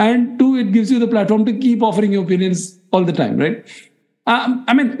 And two, it gives you the platform to keep offering your opinions all the time, right?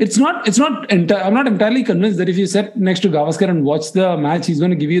 I mean, I'm not entirely convinced that if you sit next to Gavaskar and watch the match, he's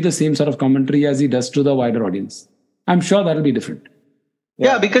going to give you the same sort of commentary as he does to the wider audience. I'm sure that'll be different.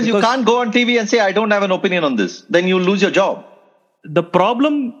 Yeah, because you can't go on TV and say, I don't have an opinion on this. Then you lose your job. The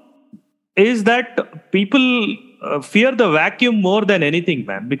problem is that people fear the vacuum more than anything,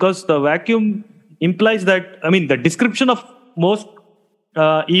 man. Because the vacuum implies that, the description of most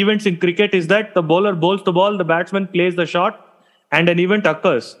events in cricket is that the bowler bowls the ball, the batsman plays the shot, and an event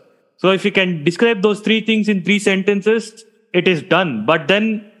occurs. So if you can describe those three things in 3 sentences, it is done. But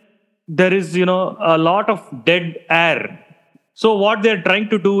then there is, a lot of dead air. So what they're trying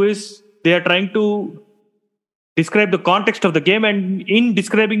to do is they are trying to describe the context of the game, and in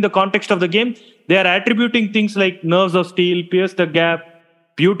describing the context of the game, they are attributing things like nerves of steel, pierce the gap,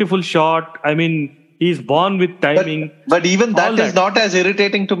 beautiful shot. He's born with timing. But even that is not as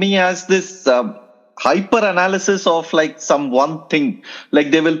irritating to me as this hyper analysis of like some one thing. Like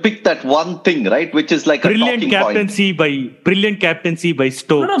they will pick that one thing, right? Which is like brilliant captaincy by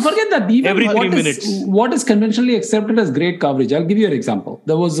Stokes. No, forget that. Even every 3 minutes. What is conventionally accepted as great coverage? I'll give you an example.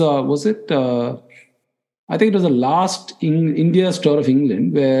 There was I think it was the last India's tour of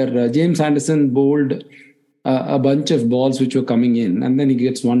England where James Anderson bowled a bunch of balls which were coming in, and then he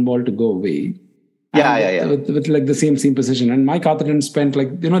gets one ball to go away. Yeah. With like the same position. And Mike Atherton spent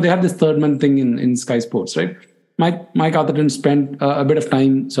they have this third man thing in Sky Sports, right? Mike Atherton spent a bit of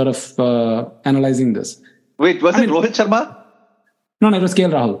time sort of analyzing this. Wait, was it Rohit Sharma? No, it was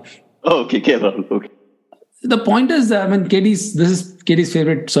KL Rahul. Oh, okay, KL Rahul. Okay. The point is, this is KD's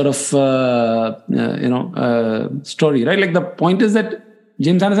favorite sort of, story, right? Like the point is that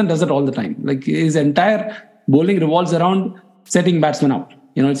James Anderson does it all the time. Like his entire bowling revolves around setting batsmen up.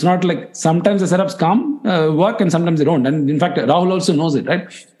 It's not like sometimes the setups work and sometimes they don't. And in fact, Rahul also knows it, right?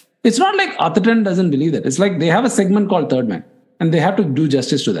 It's not like Atherton doesn't believe that. It's like they have a segment called Third Man and they have to do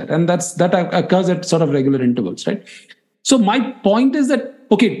justice to that. And that occurs at sort of regular intervals, right? So my point is that,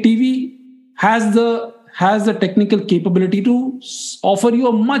 okay, TV has the technical capability to offer you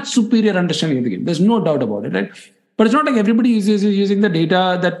a much superior understanding of the game. There's no doubt about it, right? But it's not like everybody is using the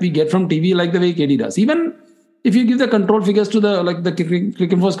data that we get from TV like the way KD does. Even if you give the control figures to the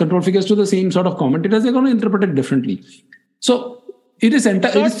Cricinfo's control figures to the same sort of commentators, they're going to interpret it differently. So it is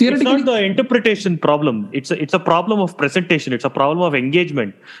theoretically. It's not the interpretation problem. It's a problem of presentation. It's a problem of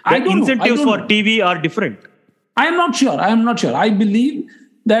engagement. The incentives for TV are different. I am not sure. I believe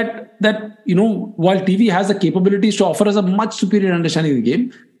that while TV has the capabilities to offer us a much superior understanding of the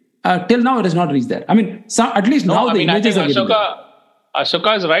game, till now it has not reached that. At least now the images are getting there.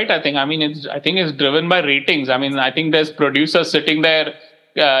 Ashoka is right. I think it's driven by ratings. I think there's producers sitting there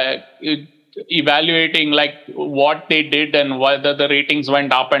evaluating like what they did and whether the ratings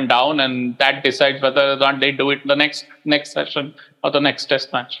went up and down, and that decides whether or not they do it the next session or the next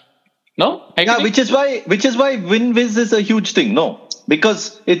test match. No? Yeah, which is why WinWiz is a huge thing. No,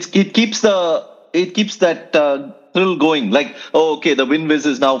 because it keeps that thrill going. Like, okay, the WinWiz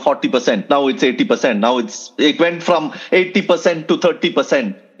is now 40%. Now it's 80%. Now it went from 80% to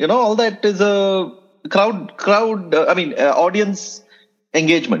 30%. All that is a audience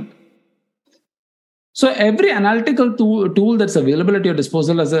engagement. So every analytical tool that's available at your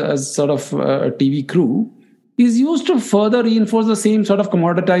disposal as sort of a TV crew is used to further reinforce the same sort of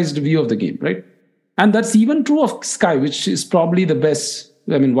commoditized view of the game, right? And that's even true of Sky, which is probably the best,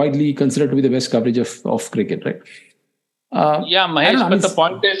 widely considered to be the best coverage of cricket, right? Mahesh, but the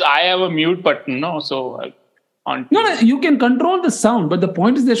point is I have a mute button, no? So No, you can control the sound, but the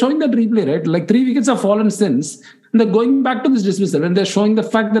point is they're showing that replay, right? Like 3 wickets have fallen since, and they're going back to this dismissal, and they're showing the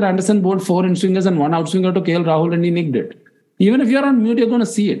fact that Anderson bowled 4 in-swingers and 1 outswinger to KL Rahul, and he nicked it. Even if you're on mute, you're going to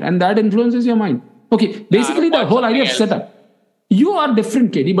see it, and that influences your mind. Okay, basically the whole idea of setup. You are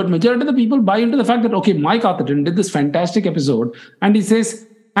different, KD, but majority of the people buy into the fact that, okay, Mike Atherton did this fantastic episode, and he says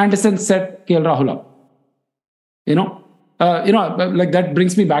Anderson set KL Rahul up. Like that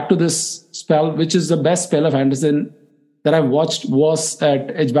brings me back to this spell, which is the best spell of Anderson that I've watched was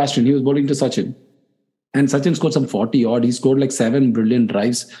at Edgbaston. He was bowling to Sachin. And Sachin scored some 40 odd. He scored like 7 brilliant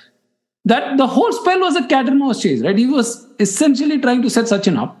drives. That the whole spell was a cat and mouse chase, right? He was essentially trying to set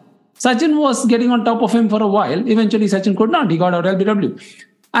Sachin up. Sachin was getting on top of him for a while. Eventually, Sachin could not. He got out LBW.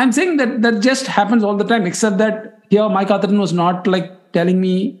 I'm saying that just happens all the time, except that here Mike Atherton was not like telling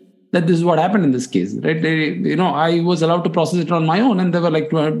me that this is what happened in this case, right? I was allowed to process it on my own, and there were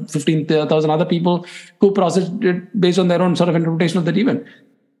like 15,000 other people who processed it based on their own sort of interpretation of that event.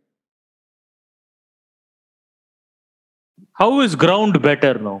 How is ground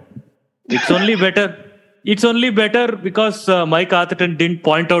better now? It's only better. It's only better because Mike Atherton didn't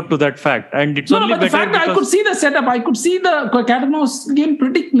point out to that fact, and it's only better. The fact that I could see the setup, I could see the cat and mouse game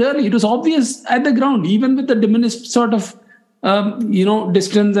pretty clearly. It was obvious at the ground, even with the diminished sort of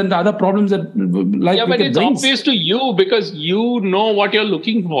distance and other problems that but it's obvious to you because you know what you're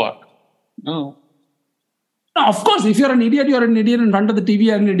looking for. No, of course, if you're an idiot in front of the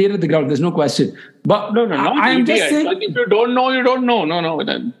TV and an idiot at the ground. There's no question. But I'm just saying, like, if you don't know, you don't know.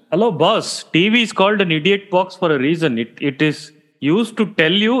 No. Hello, boss. TV is called an idiot box for a reason. It is used to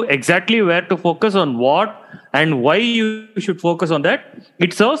tell you exactly where to focus on what and why you should focus on that.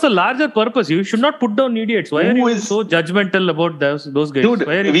 It serves a larger purpose. You should not put down idiots. Why are you so judgmental about those guys? Dude,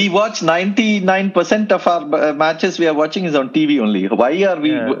 we watch 99% of our matches we are watching is on TV only. Why are we?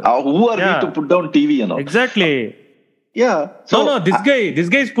 Who are we to put down TV and all? Exactly. Yeah. So, no, this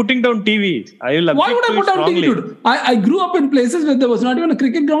guy is putting down TV. Why would I put down TV, dude? I grew up in places where there was not even a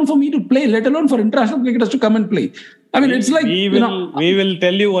cricket ground for me to play, let alone for international cricketers to come and play. I mean, it's like we will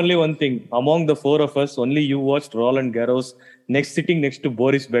tell you only one thing. Among the four of us, only you watched Roland Garros sitting next to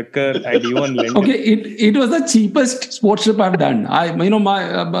Boris Becker and Ivan Lendl. Okay, it was the cheapest sports trip I've done. I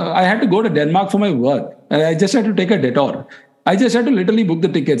had to go to Denmark for my work, and I just had to take a detour. I just had to literally book the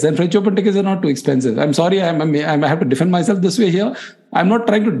tickets, and French Open tickets are not too expensive. I'm sorry, I have to defend myself this way here. I'm not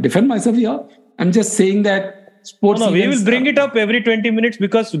trying to defend myself here. I'm just saying that sports. No, we will bring it up every 20 minutes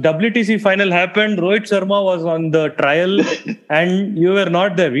because WTC final happened. Rohit Sharma was on the trial, and you were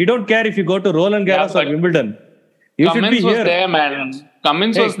not there. We don't care if you go to Roland Garros or Wimbledon. You Cummins should be here. Was there, man.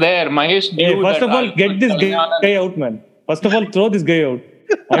 Cummins was there. Mahesh. First of all, get this guy out, man. First of all, throw this guy out.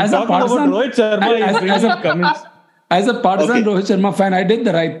 I'm talking about Rohit Sharma. Cummins. As a partisan Rohit Sharma fan, I did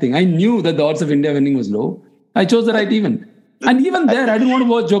the right thing. I knew that the odds of India winning was low. I chose the right event. And even there, I didn't want to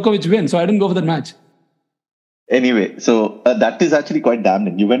watch Djokovic win, so I didn't go for that match. Anyway, so that is actually quite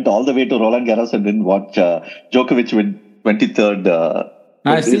damning. You went all the way to Roland Garros and didn't watch Djokovic win 23rd.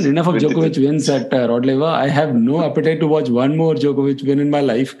 I've seen enough of Djokovic wins at Rod Laver. I have no appetite to watch one more Djokovic win in my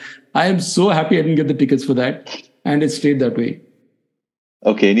life. I am so happy I didn't get the tickets for that. And it stayed that way.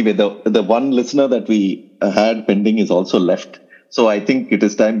 Okay, anyway, the one listener that we had pending is also left. So I think it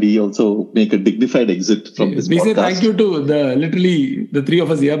is time we also make a dignified exit from this podcast. We say thank you to the three of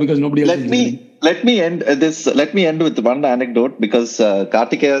us here because nobody else Let me end with one anecdote because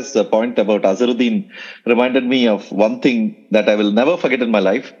Kartikeya's point about Azharuddin reminded me of one thing that I will never forget in my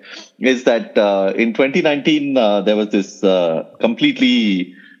life is that in 2019 there was this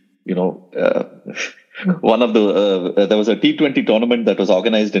completely, one of the there was a T20 tournament that was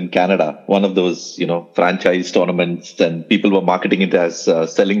organized in Canada, one of those franchise tournaments, and people were marketing it as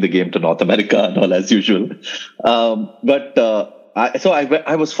selling the game to North America and all as usual. So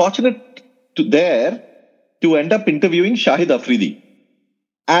I was fortunate to end up interviewing Shahid Afridi,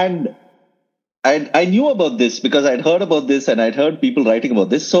 and I knew about this because I'd heard about this and I'd heard people writing about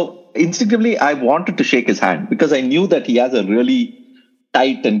this. So instinctively, I wanted to shake his hand because I knew that he has a really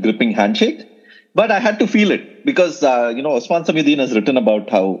tight and gripping handshake. But I had to feel it because, Osman Samiuddin has written about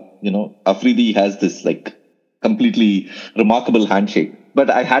how, Afridi has this like completely remarkable handshake. But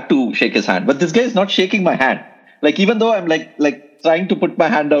I had to shake his hand. But this guy is not shaking my hand. Like, even though I'm like trying to put my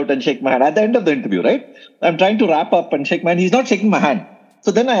hand out and shake my hand at the end of the interview, right? I'm trying to wrap up and shake my hand. He's not shaking my hand.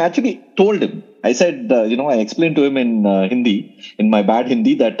 So then I actually told him, I said, I explained to him in Hindi, in my bad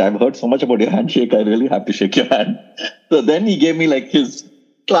Hindi, that I've heard so much about your handshake. I really have to shake your hand. So then he gave me like his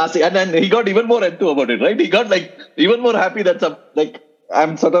classic, and then he got even more into about it, right? He got like even more happy that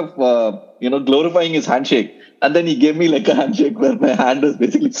I'm sort of, glorifying his handshake. And then he gave me like a handshake where my hand was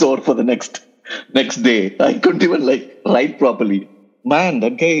basically sore for the next day. I couldn't even write properly. Man,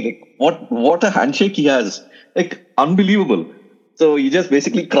 that guy, what a handshake he has. Unbelievable. So he just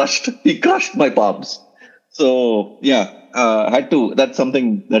basically crushed my palms. So yeah, that's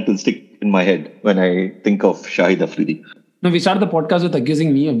something that will stick in my head when I think of Shahid Afridi. No, we started the podcast with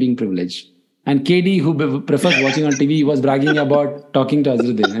accusing me of being privileged. And KD, who prefers watching on TV, was bragging about talking to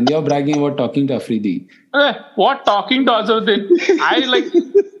Azharuddin. And you're bragging about talking to Afridi. What talking to Azharuddin? I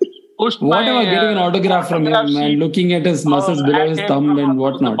pushed Whatever, getting an autograph from him and looking at his muscles below his thumb and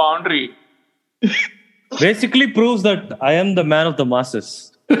whatnot. The boundary. Basically proves that I am the man of the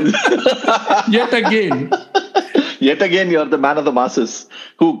masses. Yet again. Yet again, you're the man of the masses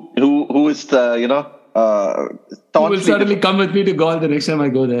who is, He will certainly come with me to Galle the next time I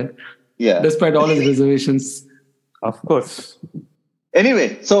go there. Yeah. Despite all his reservations. Of course.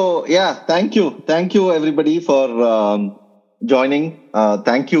 Anyway, so thank you. Thank you, everybody, for joining.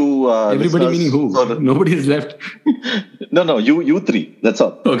 Thank you. Everybody meaning who? Nobody is left. No, you three. That's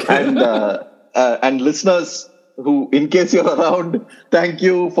all. Okay. And listeners who, in case you're around, thank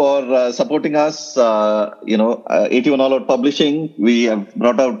you for supporting us. 81 All Out Publishing. We have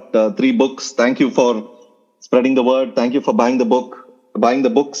brought out 3 books. Thank you for spreading the word. Thank you for buying the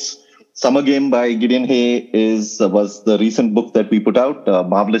books. Summer Game by Gideon Hay was the recent book that we put out.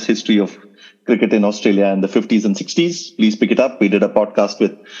 Marvelous history of cricket in Australia in the 50s and 60s. Please pick it up. We did a podcast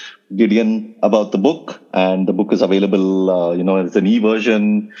with Gideon about the book, and the book is available, as an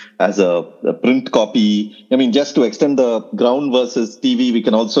e-version, as a print copy. I mean, just to extend the ground versus TV, we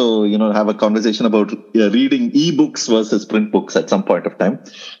can also, have a conversation about reading e-books versus print books at some point of time.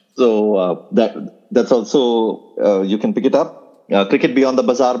 So that's also, you can pick it up. Cricket Beyond the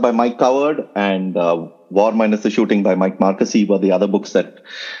Bazaar by Mike Coward and War Minus the Shooting by Mike Marquesi were the other books that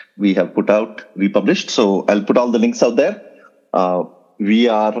we have put out, republished. So I'll put all the links out there. We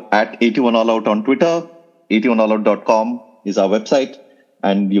are at 81 All Out on Twitter. 81allout.com is our website.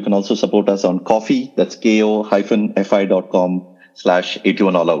 And you can also support us on Ko-fi. That's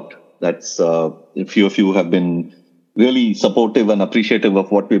ko-fi.com/81allout. That's a few of you have been really supportive and appreciative of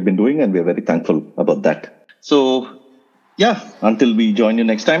what we've been doing, and we're very thankful about that. So, until we join you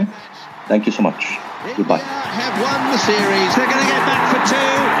next time, thank you so much. Goodbye. India have won the series. They're going to get back for 2.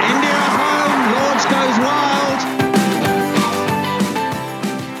 India home. Lords goes wild.